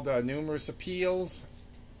filed numerous appeals.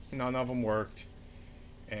 None of them worked,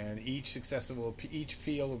 and each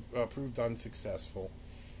appeal proved unsuccessful.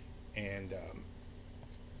 And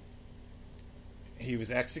he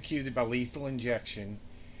was executed by lethal injection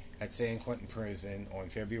at San Quentin Prison on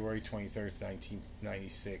February 23rd,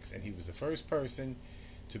 1996, and he was the first person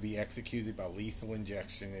to be executed by lethal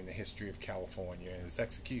injection in the history of California. And his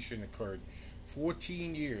execution occurred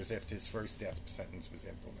 14 years after his first death sentence was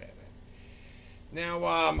implemented.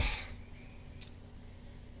 Now,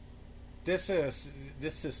 this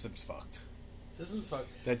system's fucked. System's fucked.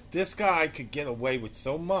 That this guy could get away with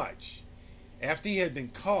so much after he had been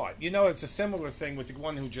caught. It's a similar thing with the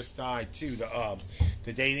one who just died too,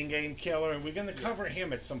 the dating game killer, and we're going to cover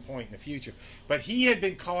him at some point in the future. But he had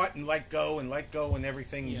been caught and let go and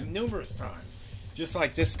everything numerous times, just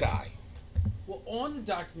like this guy. Well, on the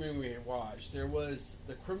documentary we had watched, there was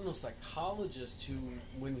the criminal psychologist who,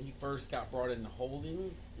 when he first got brought into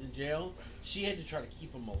holding in jail, she had to try to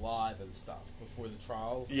keep him alive and stuff before the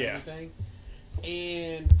trials and everything.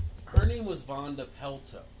 And her name was Vonda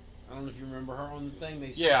Pelto. I don't know if you remember her on the thing.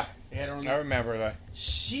 They had her on. I remember that.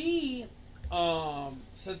 She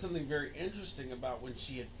said something very interesting about when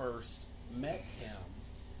she had first met him.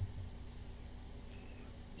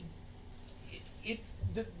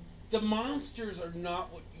 The monsters are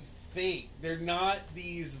not what you think. They're not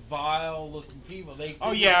these vile-looking people.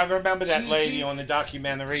 I remember that lady on the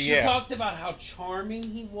documentary. She talked about how charming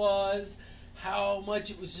he was, how much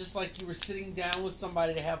it was just like you were sitting down with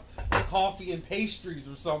somebody to have coffee and pastries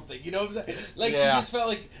or something. You know what I'm saying? Like, she just felt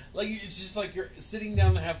like it's just like you're sitting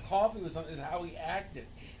down to have coffee with something. Is how he acted.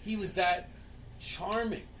 He was that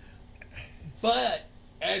charming. But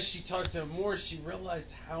as she talked to him more, she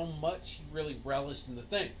realized how much he really relished in the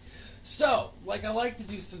thing. So, like I like to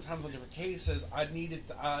do sometimes on different cases, I needed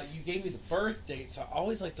to, you gave me the birth date, so I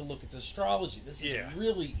always like to look at the astrology. This is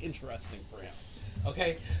really interesting for him.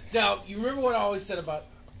 Okay? Now, you remember what I always said about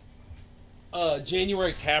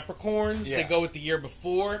January Capricorns? Yeah. They go with the year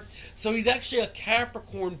before. So he's actually a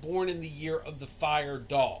Capricorn born in the year of the fire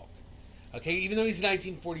dog. Okay? Even though he's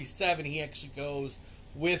 1947, he actually goes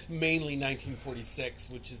with mainly 1946,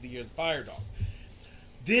 which is the year of the fire dog.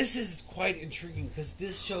 This is quite intriguing because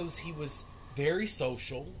this shows he was very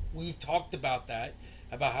social. We've talked about that,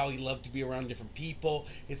 about how he loved to be around different people.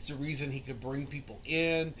 It's the reason he could bring people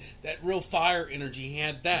in. That real fire energy, he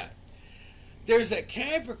had that. There's that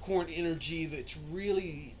Capricorn energy that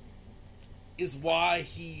really is why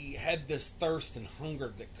he had this thirst and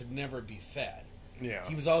hunger that could never be fed. Yeah.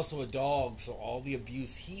 He was also a dog, so all the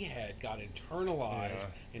abuse he had got internalized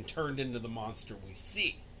and turned into the monster we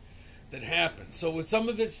see that happened. So with some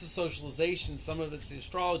of it's the socialization, some of it's the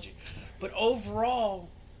astrology. But overall,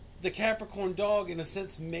 the Capricorn dog, in a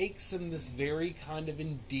sense, makes him this very kind of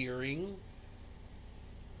endearing,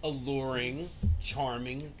 alluring,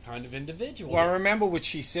 charming kind of individual. Well, I remember what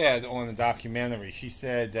she said on the documentary. She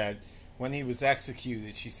said that when he was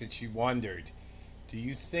executed, she said she wondered, do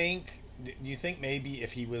you think maybe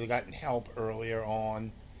if he would have gotten help earlier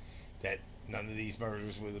on, that none of these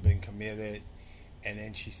murders would have been committed? And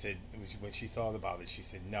then she said, when she thought about it, she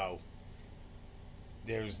said, no,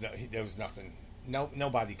 there was nothing.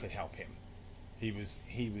 Nobody could help him. He was.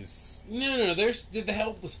 No. The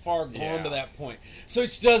help was far gone to that point. So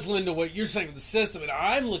it does lend to what you're saying with the system. And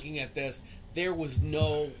I'm looking at this. There was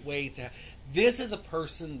no way to. This is a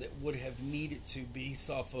person that would have needed to,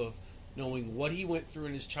 based off of knowing what he went through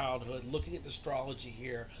in his childhood, looking at the astrology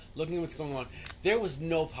here, looking at what's going on, there was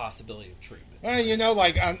no possibility of treatment. Well,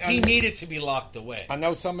 he needed to be locked away. I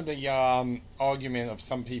know some of the argument of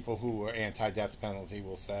some people who are anti-death penalty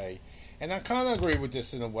will say, and I kind of agree with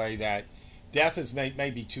this in a way, that death is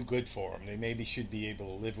maybe too good for them. They maybe should be able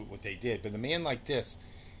to live with what they did. But a man like this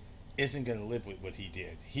isn't going to live with what he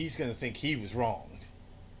did. He's going to think he was wronged.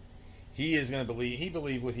 He is going to believed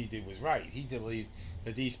what he did was right. He believed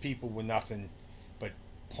that these people were nothing but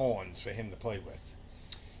pawns for him to play with.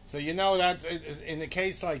 So, that in a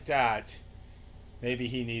case like that, maybe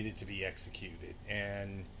he needed to be executed.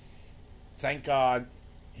 And thank God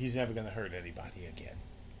he's never going to hurt anybody again.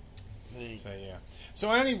 So, yeah.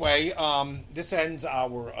 So, anyway, this ends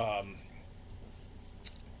our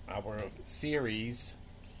series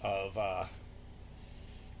of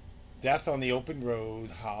Death on the Open Road,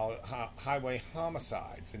 Highway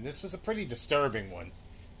Homicides. And this was a pretty disturbing one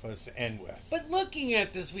for us to end with. But looking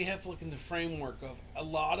at this, we have to look in the framework of a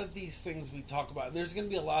lot of these things we talk about. And there's going to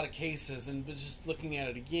be a lot of cases, and just looking at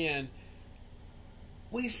it again,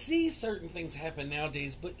 we see certain things happen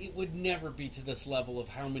nowadays, but it would never be to this level of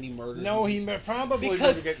how many murders. No, he probably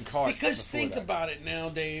was getting caught. Because think about it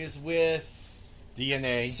nowadays with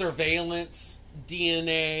DNA, surveillance,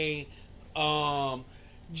 DNA,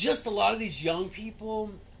 just a lot of these young people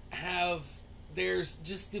there's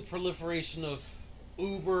just the proliferation of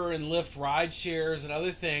Uber and Lyft ride shares and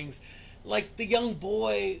other things. Like, the young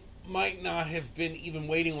boy might not have been even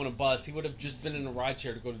waiting on a bus. He would have just been in a ride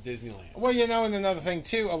share to go to Disneyland. Well, and another thing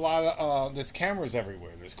too, a lot of there's cameras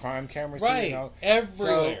everywhere. There's crime cameras, right?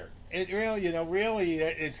 Everywhere. So it really,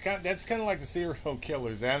 that's kind of like the serial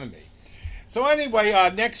killer's enemy. So anyway,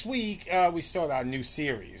 next week we start our new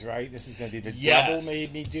series, right? This is going to be The Devil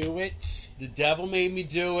Made Me Do It. The Devil Made Me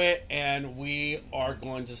Do It, and we are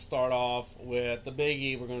going to start off with the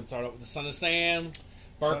biggie. We're going to start off with The Son of Sam,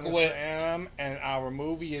 Berkowitz. Son of Sam, and our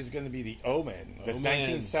movie is going to be The Omen. That's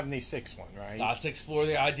 1976 one, right? Got to explore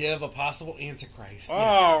the idea of a possible Antichrist.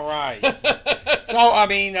 All right. So, I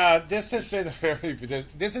mean, this has been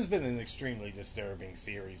an extremely disturbing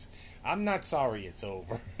series. I'm not sorry it's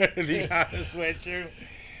over, to be honest with you.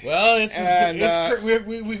 Well, we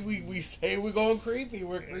say we're going creepy.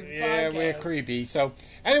 We're creepy. Yeah, podcast. we're creepy. So,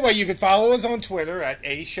 anyway, you can follow us on Twitter at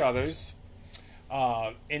A Shutters.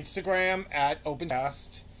 Instagram at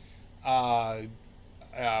OpenCast. Our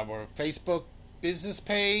Facebook business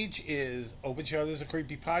page is Open Shutters, a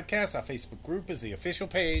Creepy Podcast. Our Facebook group is the official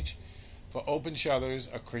page for Open Shutters,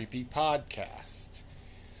 a Creepy Podcast.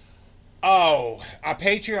 Oh, our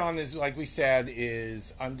Patreon is, like we said,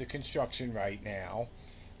 is under construction right now.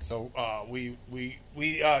 So we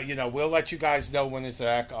we'll let you guys know when it's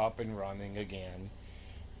back up and running again.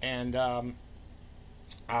 And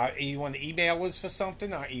you want to email us for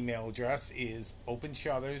something? Our email address is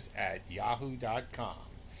openshutters@yahoo.com.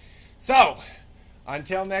 So,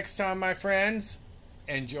 until next time, my friends,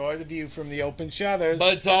 enjoy the view from the Open Shutters.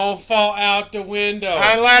 But don't fall out the window.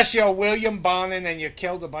 Unless you're William Bonin and you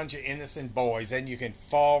killed a bunch of innocent boys, then you can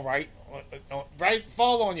fall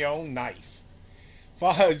fall on your own knife.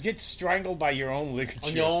 Get strangled by your own ligature.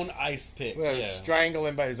 On your own ice pick. Well, strangle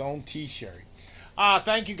him by his own t-shirt.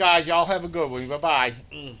 Thank you guys. Y'all have a good one. Bye-bye.